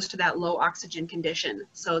exposed to that low oxygen condition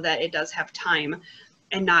so that it does have time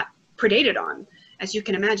and not predated on. As you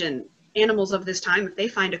can imagine, animals of this time, if they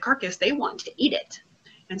find a carcass, they want to eat it.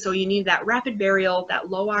 And so you need that rapid burial, that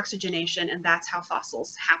low oxygenation, and that's how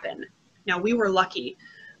fossils happen. Now, we were lucky.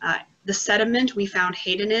 The sediment we found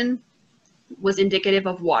Hayden in was indicative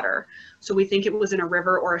of water. So we think it was in a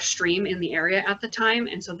river or a stream in the area at the time,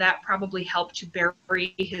 and so that probably helped to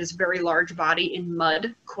bury his very large body in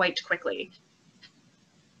mud quite quickly.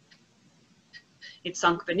 It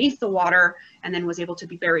sunk beneath the water and then was able to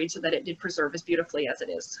be buried so that it did preserve as beautifully as it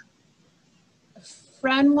is.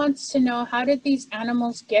 Fran wants to know, how did these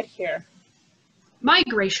animals get here?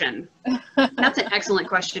 Migration. That's an excellent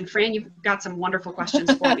question. Fran, you've got some wonderful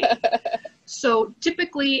questions for me. So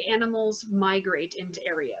typically animals migrate into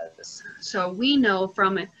areas. So we know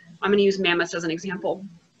from, I'm going to use mammoths as an example,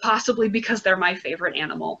 possibly because they're my favorite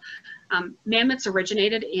animal. Mammoths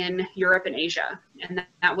originated in Europe and Asia, and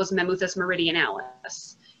that was Mammuthus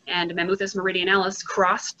meridionalis. And Mammuthus meridionalis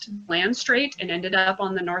crossed land strait and ended up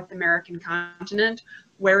on the North American continent,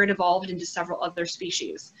 where it evolved into several other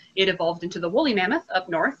species. It evolved into the woolly mammoth up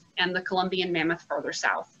north and the Columbian mammoth farther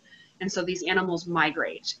south. And so these animals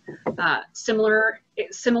migrate. Similar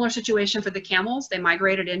situation for the camels. They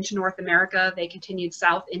migrated into North America. They continued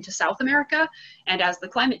south into South America. And as the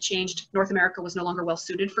climate changed, North America was no longer well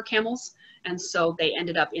suited for camels. And so they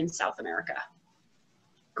ended up in South America.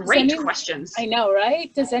 Great questions. I know,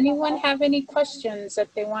 right? Does anyone have any questions that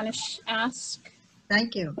they want to ask?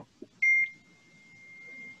 Thank you.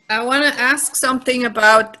 I want to ask something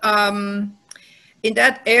about in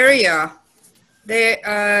that area.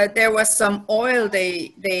 There was some oil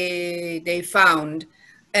they found,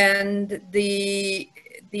 and these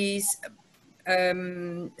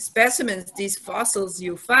specimens, these fossils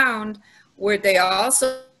you found, were they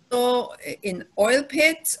also in oil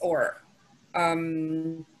pits or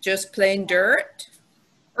just plain dirt?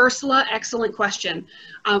 Ursula, excellent question.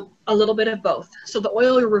 A little bit of both. So the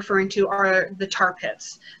oil you're referring to are the tar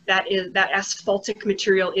pits. That asphaltic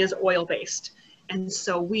material is oil-based. And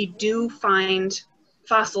so we do find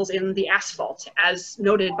fossils in the asphalt, as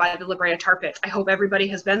noted by the La Brea tar pits. I hope everybody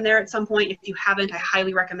has been there at some point. If you haven't, I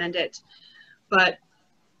highly recommend it. But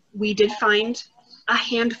we did find a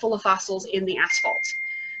handful of fossils in the asphalt.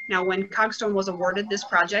 Now, when Cogstone was awarded this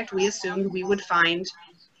project, we assumed we would find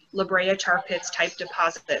La Brea tar pits type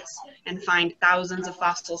deposits and find thousands of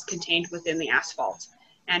fossils contained within the asphalt.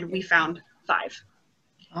 And we found 5.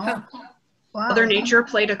 Oh, wow. Mother Nature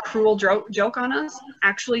played a cruel joke on us.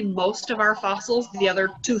 Actually, most of our fossils, the other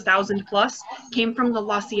 2,000 plus, came from the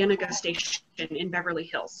La Cienega station in Beverly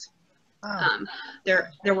Hills. Oh.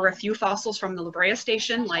 There were a few fossils from the La Brea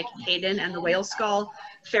station, like Hayden and the whale skull.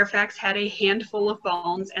 Fairfax had a handful of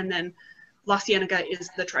bones, and then La Cienega is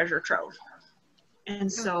the treasure trove.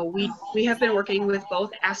 And so we have been working with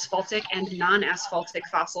both asphaltic and non-asphaltic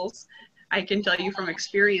fossils. I can tell you from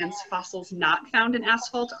experience, fossils not found in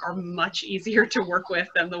asphalt are much easier to work with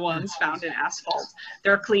than the ones found in asphalt.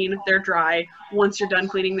 They're clean, they're dry. Once you're done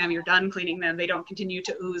cleaning them, you're done cleaning them. They don't continue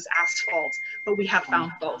to ooze asphalt, but we have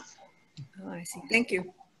found both. Oh, I see. Thank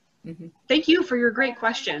you. Mm-hmm. Thank you for your great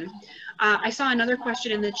question. I saw another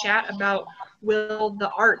question in the chat about, will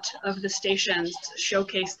the art of the stations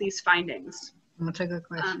showcase these findings? That's a good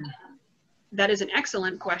question. That is an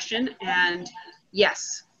excellent question, and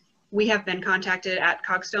yes, we have been contacted at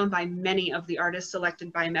Cogstone by many of the artists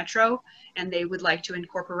selected by Metro, and they would like to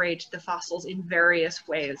incorporate the fossils in various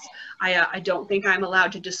ways. I don't think I'm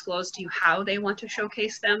allowed to disclose to you how they want to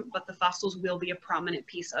showcase them, but the fossils will be a prominent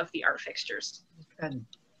piece of the art fixtures. Good.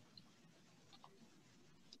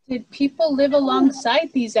 Did people live alongside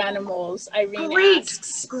these animals? Irene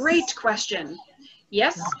asks. Great question.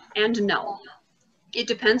 Yes and no. It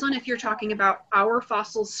depends on if you're talking about our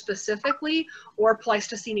fossils specifically or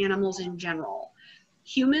Pleistocene animals in general.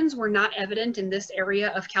 Humans were not evident in this area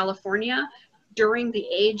of California during the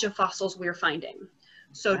age of fossils we're finding.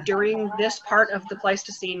 So during this part of the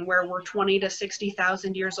Pleistocene, where we're 20 to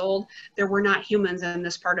 60,000 years old, there were not humans in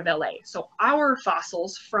this part of LA. So our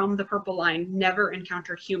fossils from the purple line never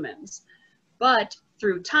encountered humans. But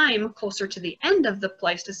through time, closer to the end of the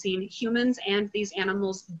Pleistocene, humans and these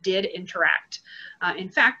animals did interact. In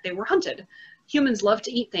fact, they were hunted. Humans love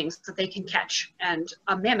to eat things that they can catch, and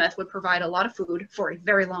a mammoth would provide a lot of food for a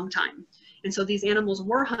very long time. And so these animals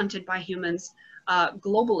were hunted by humans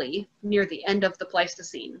globally near the end of the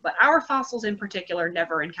Pleistocene. But our fossils in particular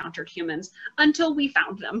never encountered humans until we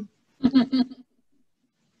found them.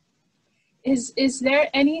 Is there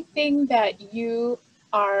anything that you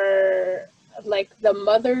are like the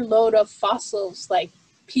mother lode of fossils, like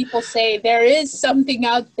people say there is something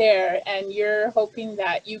out there and you're hoping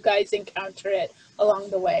that you guys encounter it along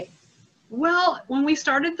the way? Well, when we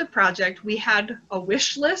started the project, we had a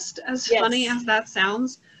wish list, as funny as that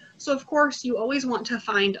sounds. So of course you always want to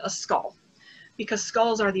find a skull, because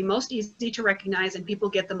skulls are the most easy to recognize and people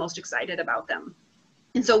get the most excited about them.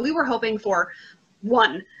 And so we were hoping for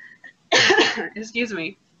one, excuse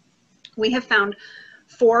me, we have found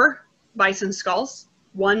 4 bison skulls,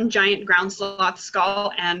 1 giant ground sloth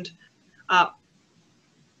skull, and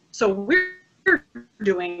so we're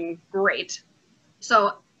doing great.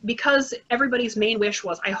 So because everybody's main wish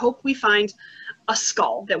was, I hope we find a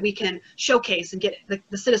skull that we can showcase and get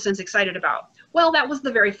the citizens excited about. Well, that was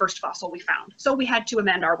the very first fossil we found. So we had to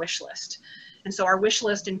amend our wish list. And so our wish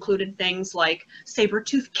list included things like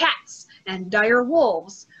saber-toothed cats and dire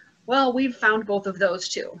wolves. Well, we've found both of those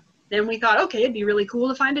too. Then we thought, okay, it'd be really cool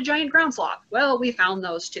to find a giant ground sloth. Well, we found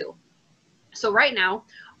those too. So right now,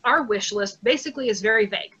 our wish list basically is very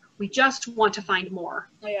vague. We just want to find more.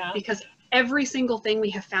 Yeah. Because every single thing we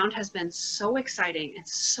have found has been so exciting and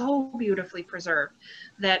so beautifully preserved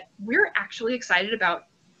that we're actually excited about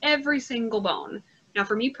every single bone. Now,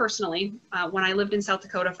 for me personally, when I lived in South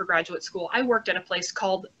Dakota for graduate school, I worked at a place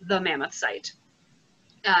called the Mammoth Site.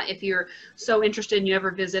 If you're so interested and you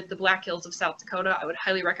ever visit the Black Hills of South Dakota, I would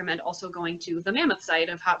highly recommend also going to the Mammoth Site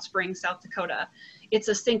of Hot Springs, South Dakota. It's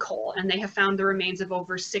a sinkhole, and they have found the remains of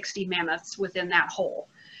over 60 mammoths within that hole.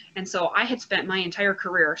 And so I had spent my entire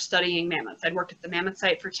career studying mammoths. I'd worked at the Mammoth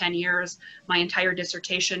Site for 10 years. My entire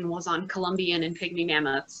dissertation was on Columbian and pygmy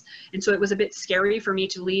mammoths. And so it was a bit scary for me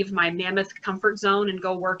to leave my mammoth comfort zone and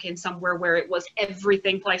go work in somewhere where it was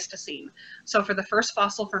everything Pleistocene. So for the first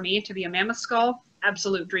fossil for me to be a mammoth skull,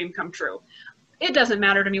 absolute dream come true. It doesn't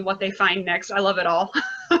matter to me what they find next. I love it all.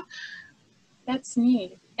 That's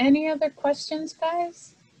neat. Any other questions,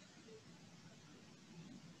 guys?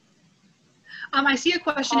 I see a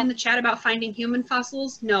question in the chat about finding human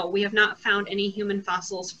fossils. No, we have not found any human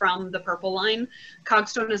fossils from the Purple Line.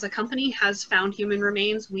 Cogstone as a company has found human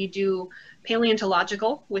remains. We do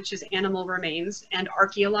paleontological, which is animal remains, and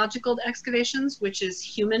archaeological excavations, which is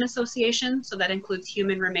human association. So that includes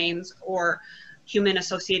human remains or human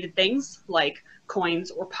associated things like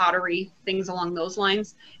coins or pottery, things along those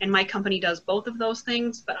lines. And my company does both of those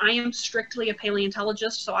things, but I am strictly a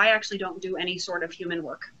paleontologist, so I actually don't do any sort of human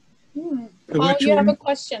work. Paul, you have a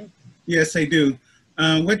question. Yes, I do.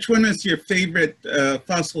 Which one is your favorite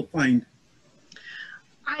fossil find?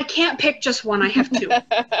 I can't pick just one. I have two.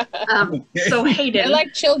 So Hayden. They're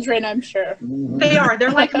like children, I'm sure. They are.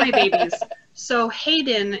 They're like my babies. So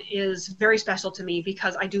Hayden is very special to me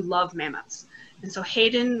because I do love mammoths. And so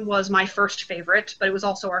Hayden was my first favorite, but it was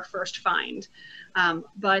also our first find.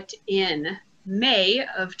 But in May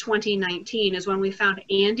of 2019 is when we found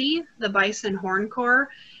Andy, the bison horn core.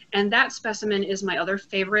 And that specimen is my other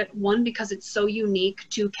favorite, one, because it's so unique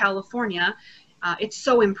to California. It's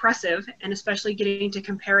so impressive, and especially getting to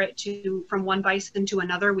compare it to from one bison to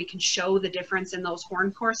another, we can show the difference in those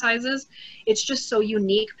horn core sizes. It's just so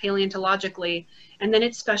unique paleontologically. And then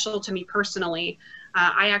it's special to me personally.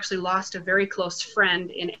 I actually lost a very close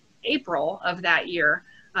friend in April of that year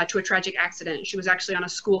to a tragic accident. She was actually on a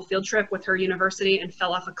school field trip with her university and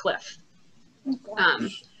fell off a cliff.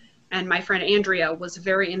 And my friend Andrea was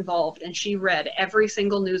very involved, and she read every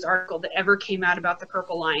single news article that ever came out about the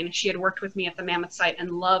Purple Line. She had worked with me at the Mammoth Site and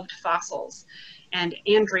loved fossils. And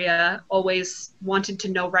Andrea always wanted to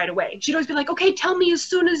know right away. She'd always be like, okay, tell me as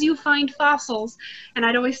soon as you find fossils. And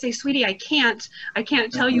I'd always say, sweetie, I can't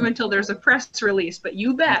tell you until there's a press release, but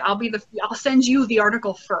you bet I'll send you the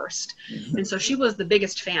article first. And so she was the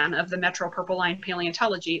biggest fan of the Metro Purple Line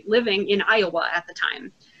paleontology, living in Iowa at the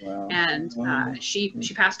time. Wow. And she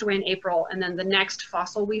passed away in April. And then the next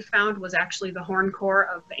fossil we found was actually the horn core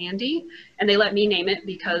of Andy. And they let me name it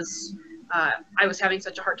because I was having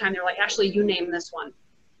such a hard time. They were like, Ashley, you name this one.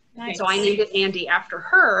 Nice. So I named it Andy after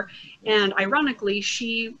her. And ironically,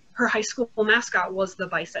 her high school mascot was the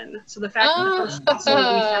bison. So the fact that the first fossil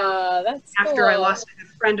that we found after I lost a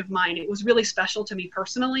friend of mine, it was really special to me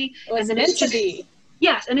personally. It was and then meant to be.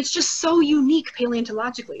 Yes, and it's just so unique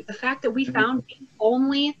paleontologically. The fact that we found the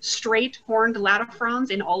only straight horned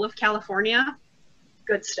latifrons in all of California,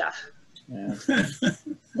 good stuff. Yeah.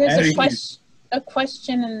 There's a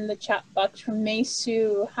question in the chat box from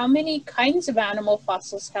Maysu. How many kinds of animal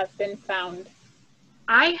fossils have been found?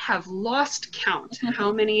 I have lost count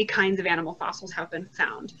how many kinds of animal fossils have been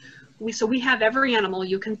found. So we have every animal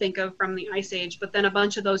you can think of from the Ice Age, but then a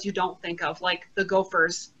bunch of those you don't think of, like the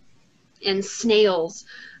gophers and snails,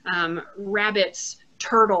 rabbits,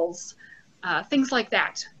 turtles, things like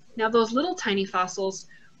that. Now those little tiny fossils,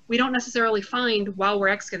 we don't necessarily find while we're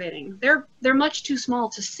excavating. They're much too small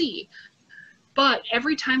to see. But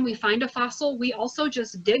every time we find a fossil, we also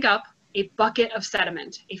just dig up a bucket of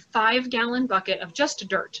sediment, a 5-gallon bucket of just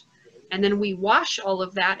dirt. And then we wash all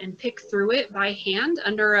of that and pick through it by hand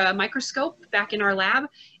under a microscope back in our lab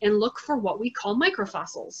and look for what we call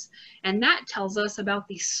microfossils. And that tells us about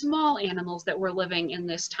the small animals that were living in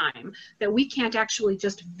this time that we can't actually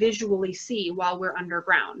just visually see while we're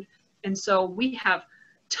underground. And so we have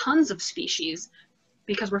tons of species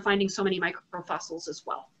because we're finding so many microfossils as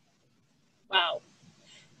well. Wow.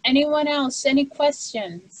 Anyone else? Any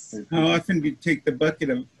questions? How often do you take the bucket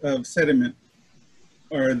of sediment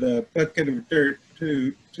or the bucket of dirt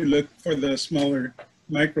to look for the smaller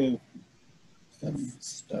micro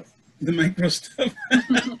stuff? The micro stuff.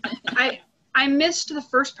 I missed the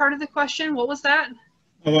first part of the question. What was that?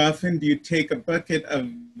 How often do you take a bucket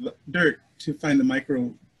of dirt to find the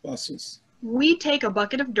micro fossils? We take a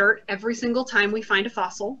bucket of dirt every single time we find a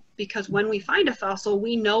fossil, because when we find a fossil,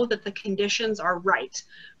 we know that the conditions are right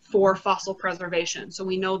for fossil preservation. So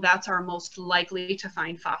we know that's our most likely to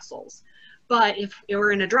find fossils. But if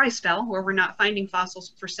we're in a dry spell where we're not finding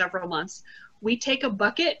fossils for several months, we take a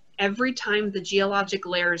bucket every time the geologic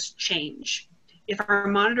layers change. If our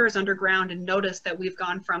monitor is underground and notice that we've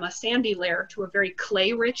gone from a sandy layer to a very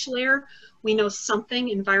clay-rich layer, we know something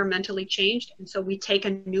environmentally changed, and so we take a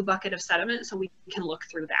new bucket of sediment so we can look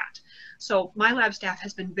through that. So my lab staff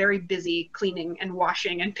has been very busy cleaning and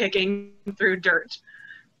washing and picking through dirt.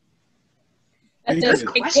 That Thank does you.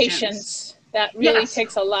 take Questions. patience. That really Yes.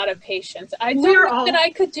 takes a lot of patience. I don't We're know all- that I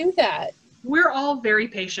could do that. We're all very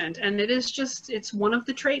patient, and it is just, it's one of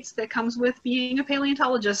the traits that comes with being a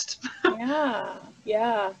paleontologist. Yeah,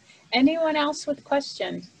 yeah. Anyone else with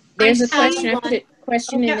questions? There's I a question. see I put a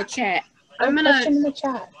question Yeah. in the chat. I'm Question in the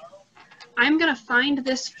chat. gonna find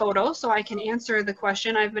this photo so I can answer the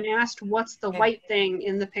question. I've been asked what's the white thing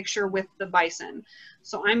in the picture with the bison.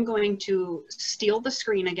 So I'm going to steal the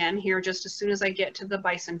screen again here just as soon as I get to the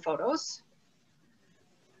bison photos.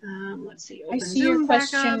 Let's see, I open see your Zoom back up.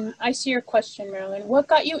 question. I see your question, Marilyn. What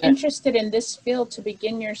got you interested in this field to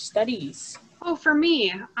begin your studies? Oh, for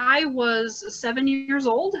me, I was 7 years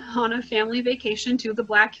old on a family vacation to the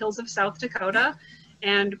Black Hills of South Dakota,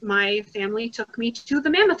 and my family took me to the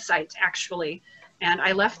mammoth site, actually. And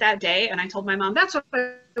I left that day, and I told my mom, that's what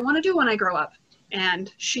I want to do when I grow up.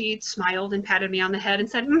 And she smiled and patted me on the head and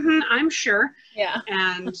said, I'm sure. Yeah.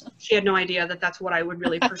 And she had no idea that that's what I would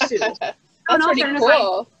really pursue. That's pretty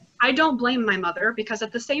cool. I don't blame my mother, because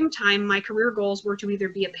at the same time, my career goals were to either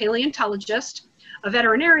be a paleontologist, a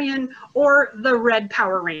veterinarian, or the Red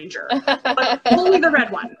Power Ranger. But only the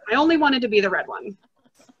red one. I only wanted to be the red one.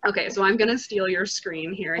 Okay, so I'm gonna steal your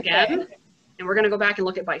screen here again, Okay. and we're gonna go back and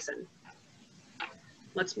look at bison.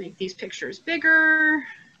 Let's make these pictures bigger.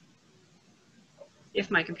 If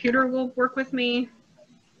my computer will work with me.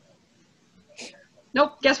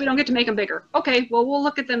 Nope, guess we don't get to make them bigger. Okay, well, we'll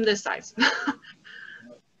look at them this size.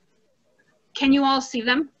 Can you all see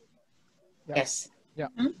them? Yes.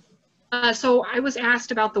 So I was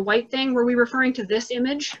asked about the white thing. Were we referring to this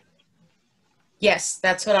image? Yes,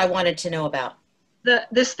 that's what I wanted to know about.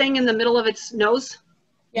 This thing in the middle of its nose?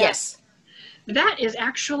 Yeah. Yes. That is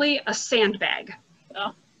actually a sandbag.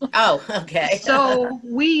 Oh, okay. So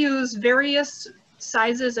we use various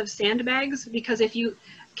sizes of sandbags because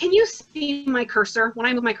can you see my cursor? When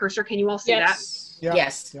I move my cursor, can you all see that? Yes. Yeah.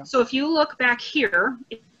 Yes. Yeah. So if you look back here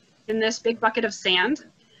in this big bucket of sand,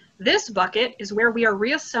 this bucket is where we are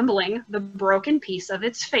reassembling the broken piece of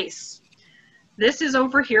its face. This is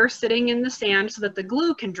over here sitting in the sand so that the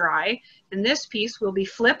glue can dry, and this piece will be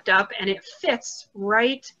flipped up and it fits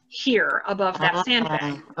right here above that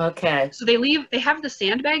sandbag. Okay. So they have the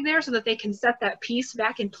sandbag there so that they can set that piece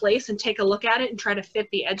back in place and take a look at it and try to fit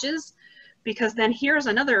the edges. Because then here's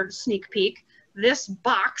another sneak peek. This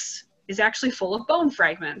box is actually full of bone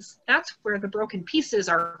fragments. That's where the broken pieces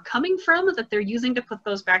are coming from that they're using to put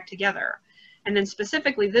those back together. And then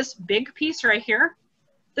specifically this big piece right here,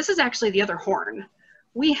 this is actually the other horn.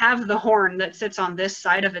 We have the horn that sits on this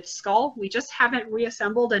side of its skull. We just haven't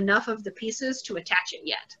reassembled enough of the pieces to attach it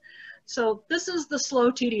yet. So this is the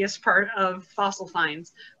slow, tedious part of fossil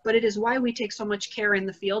finds, but it is why we take so much care in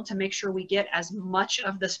the field to make sure we get as much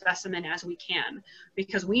of the specimen as we can,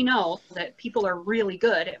 because we know that people are really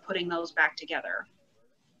good at putting those back together.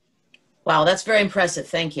 Wow, that's very impressive.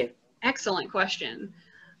 Thank you. Excellent question.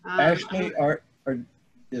 Ashley,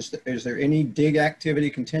 is there any dig activity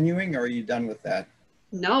continuing, or are you done with that?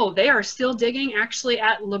 No, they are still digging actually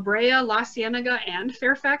at La Brea, La Cienega, and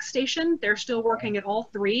Fairfax Station. They're still working at all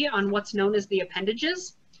three on what's known as the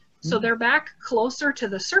appendages. So they're back closer to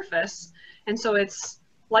the surface. And so it's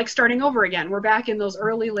like starting over again. We're back in those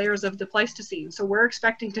early layers of the Pleistocene. So we're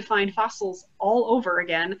expecting to find fossils all over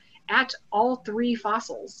again at all three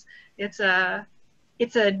fossils. It's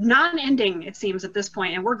a non-ending, it seems, at this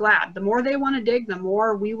point, and we're glad. The more they want to dig, the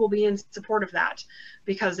more we will be in support of that,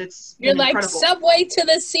 because it's You're like, incredible. Subway to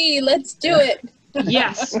the sea, let's do it.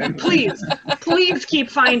 Yes, please keep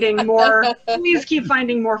finding more. Please keep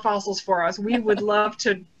finding more fossils for us. We would love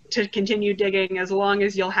to continue digging as long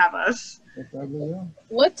as you'll have us.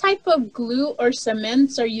 What type of glue or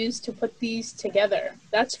cements are used to put these together?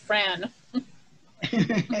 That's Fran.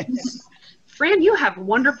 Fran, you have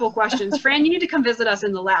wonderful questions. Fran, you need to come visit us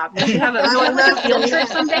in the lab. We should have a field trip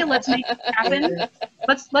someday. Let's make it happen.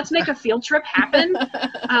 Let's make a field trip happen.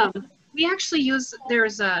 We actually use, there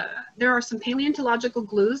are some paleontological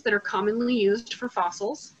glues that are commonly used for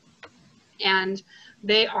fossils, and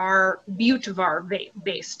they are butvar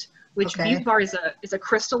based, which butvar is a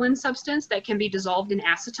crystalline substance that can be dissolved in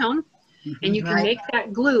acetone, and you can make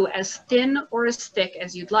that glue as thin or as thick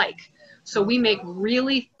as you'd like. So we make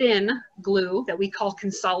really thin glue that we call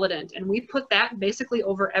consolidant, and we put that basically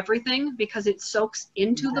over everything because it soaks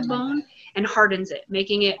into the bone and hardens it,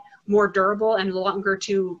 making it more durable and longer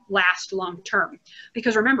to last long term.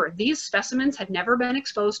 Because remember, these specimens had never been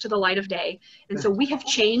exposed to the light of day, and so we have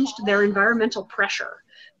changed their environmental pressure.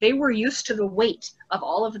 They were used to the weight of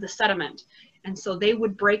all of the sediment, and so they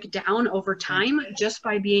would break down over time just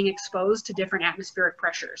by being exposed to different atmospheric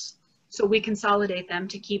pressures. So we consolidate them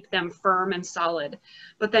to keep them firm and solid.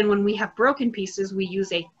 But then when we have broken pieces, we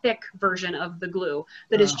use a thick version of the glue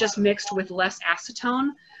that is just mixed with less acetone.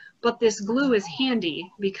 But this glue is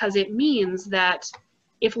handy because it means that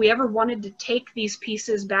if we ever wanted to take these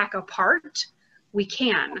pieces back apart, we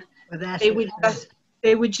can.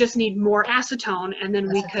 They would just need more acetone, and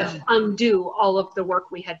then we could undo all of the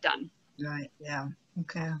work we had done. Right, yeah,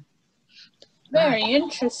 okay. Very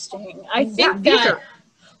interesting. I think that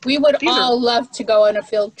we would all love to go on a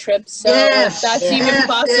field trip, so if that's even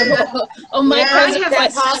possible. Oh, Mike has a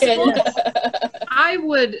question. I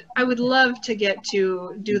would love to get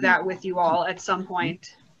to do that with you all at some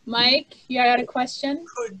point. Mike, you got a question?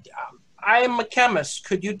 I am a chemist.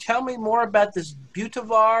 Could you tell me more about this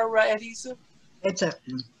Blvd adhesive? It's a...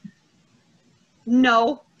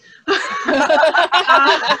 No. What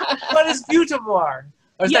is Blvd?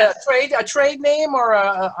 Is that a trade name or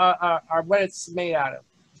what it's made out of?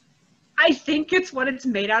 I think it's what it's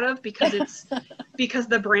made out of because it's because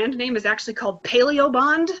the brand name is actually called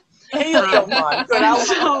Paleobond. Paleobond. Good.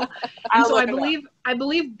 So I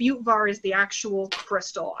believe Blvd is the actual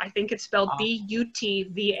crystal. I think it's spelled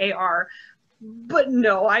Butvar. But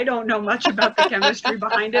no, I don't know much about the chemistry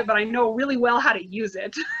behind it, but I know really well how to use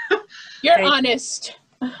it. You're honest.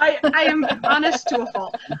 I am honest to a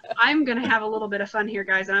fault. I'm going to have a little bit of fun here,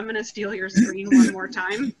 guys, and I'm going to steal your screen one more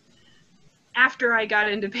time. After I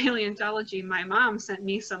got into paleontology, my mom sent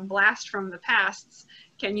me some blast from the pasts.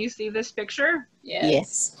 Can you see this picture?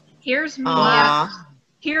 Yes. Here's me.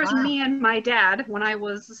 Here's me and my dad when I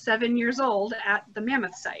was 7 years old at the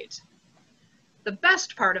Mammoth site. The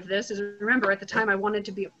best part of this is, remember, at the time I wanted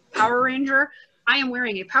to be a Power Ranger. I am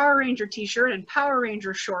wearing a Power Ranger t-shirt and Power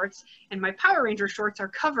Ranger shorts, and my Power Ranger shorts are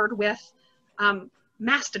covered with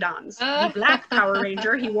mastodons. The black Power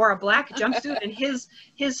Ranger, he wore a black jumpsuit, and his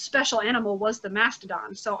special animal was the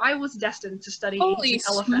mastodon. So I was destined to study ancient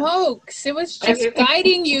elephants. Holy smokes! It was just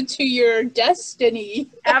guiding you to your destiny.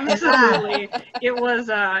 Absolutely, it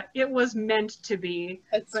was meant to be.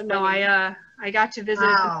 That's but funny. No, I got to visit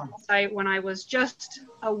the site when I was just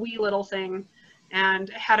a wee little thing, and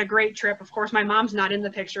had a great trip. Of course, my mom's not in the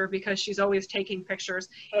picture because she's always taking pictures.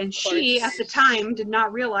 And she, at the time, did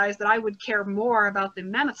not realize that I would care more about the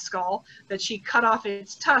mammoth skull that she cut off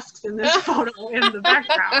its tusks in this photo in the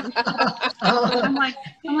background. I'm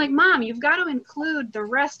like, Mom, you've got to include the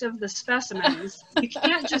rest of the specimens. You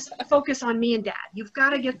can't just focus on me and Dad. You've got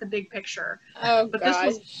to get the big picture. Oh, but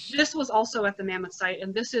this was also at the mammoth site,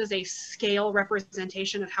 and this is a scale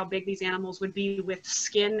representation of how big these animals would be with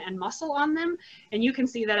skin and muscle on them. And you can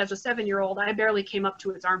see that as a 7-year-old, I barely came up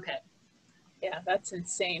to its armpit. Yeah, that's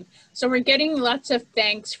insane. So we're getting lots of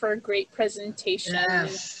thanks for a great presentation.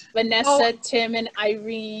 Yes. Vanessa, Tim, and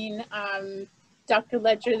Irene. Dr.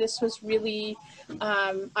 Ledger, this was really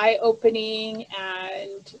eye-opening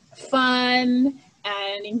and fun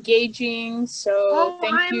and engaging. So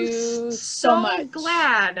thank you so much. I'm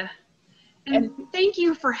glad. And thank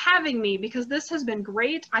you for having me, because this has been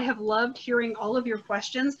great. I have loved hearing all of your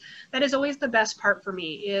questions. That is always the best part for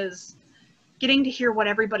me, is getting to hear what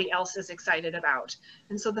everybody else is excited about.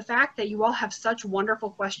 And so the fact that you all have such wonderful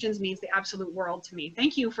questions means the absolute world to me.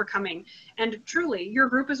 Thank you for coming. And truly, your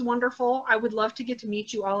group is wonderful. I would love to get to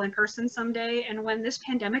meet you all in person someday. And when this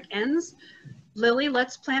pandemic ends, Lily,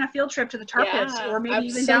 let's plan a field trip to the tar pits, or maybe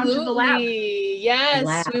even down to the lab.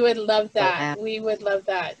 Yes, we would love that. We would love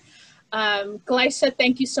that. Glyza,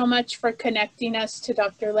 thank you so much for connecting us to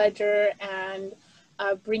Dr. Ledger and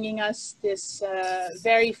bringing us this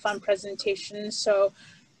very fun presentation. So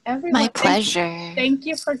everyone, my pleasure. Thank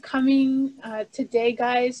you for coming today,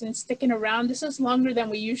 guys, and sticking around. This is longer than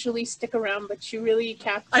we usually stick around, but you really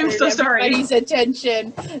captured everybody's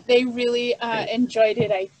attention. They really enjoyed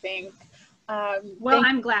it, I think. Well,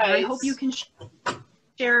 I'm glad. I hope you can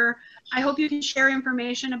share. I hope you can share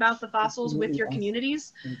information about the fossils with your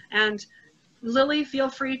communities. And Lily, feel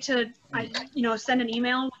free to, send an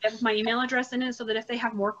email with my email address in it, so that if they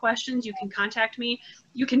have more questions, you can contact me.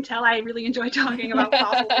 You can tell I really enjoy talking about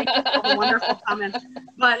fossils. Thank you for all the wonderful comments.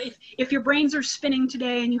 But if your brains are spinning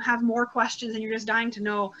today and you have more questions and you're just dying to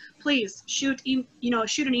know, please shoot an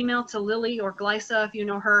email to Lily or Glyza if you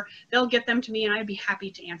know her. They'll get them to me, and I'd be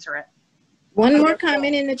happy to answer it. One more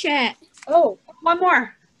comment in the chat. Oh, one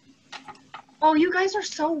more. Oh, you guys are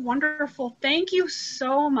so wonderful. Thank you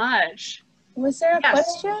so much. Was there a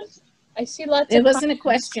question? I see lots It of wasn't a comments.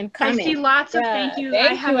 question, I see comment. lots of Yeah, thank yous.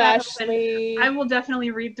 thank I have you, that Ashley. open. I will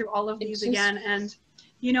definitely read through all of these just- again, and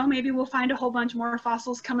you know, maybe we'll find a whole bunch more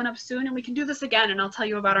fossils coming up soon, and we can do this again, and I'll tell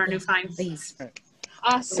you about our new finds. Please.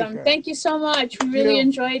 Awesome. Okay. Thank you so much. We Thank really you.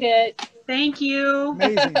 enjoyed it. Thank you.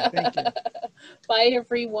 Amazing. Thank you. Bye,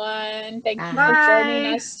 everyone. Thank you for Bye.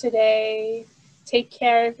 joining us today. Take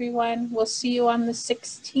care, everyone. We'll see you on the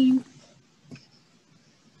 16th.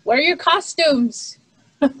 Wear your costumes.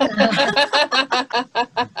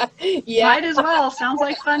 Yeah. Might as well. Sounds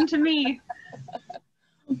like fun to me.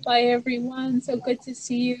 Bye, everyone. So good to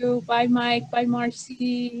see you. Bye, Mike. Bye,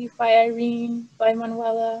 Marcy. Bye, Irene. Bye,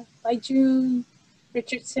 Manuela. Bye, June,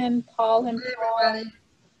 Richardson, Paul, and Paul.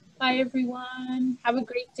 Bye, everyone. Have a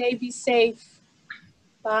great day. Be safe.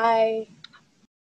 Bye.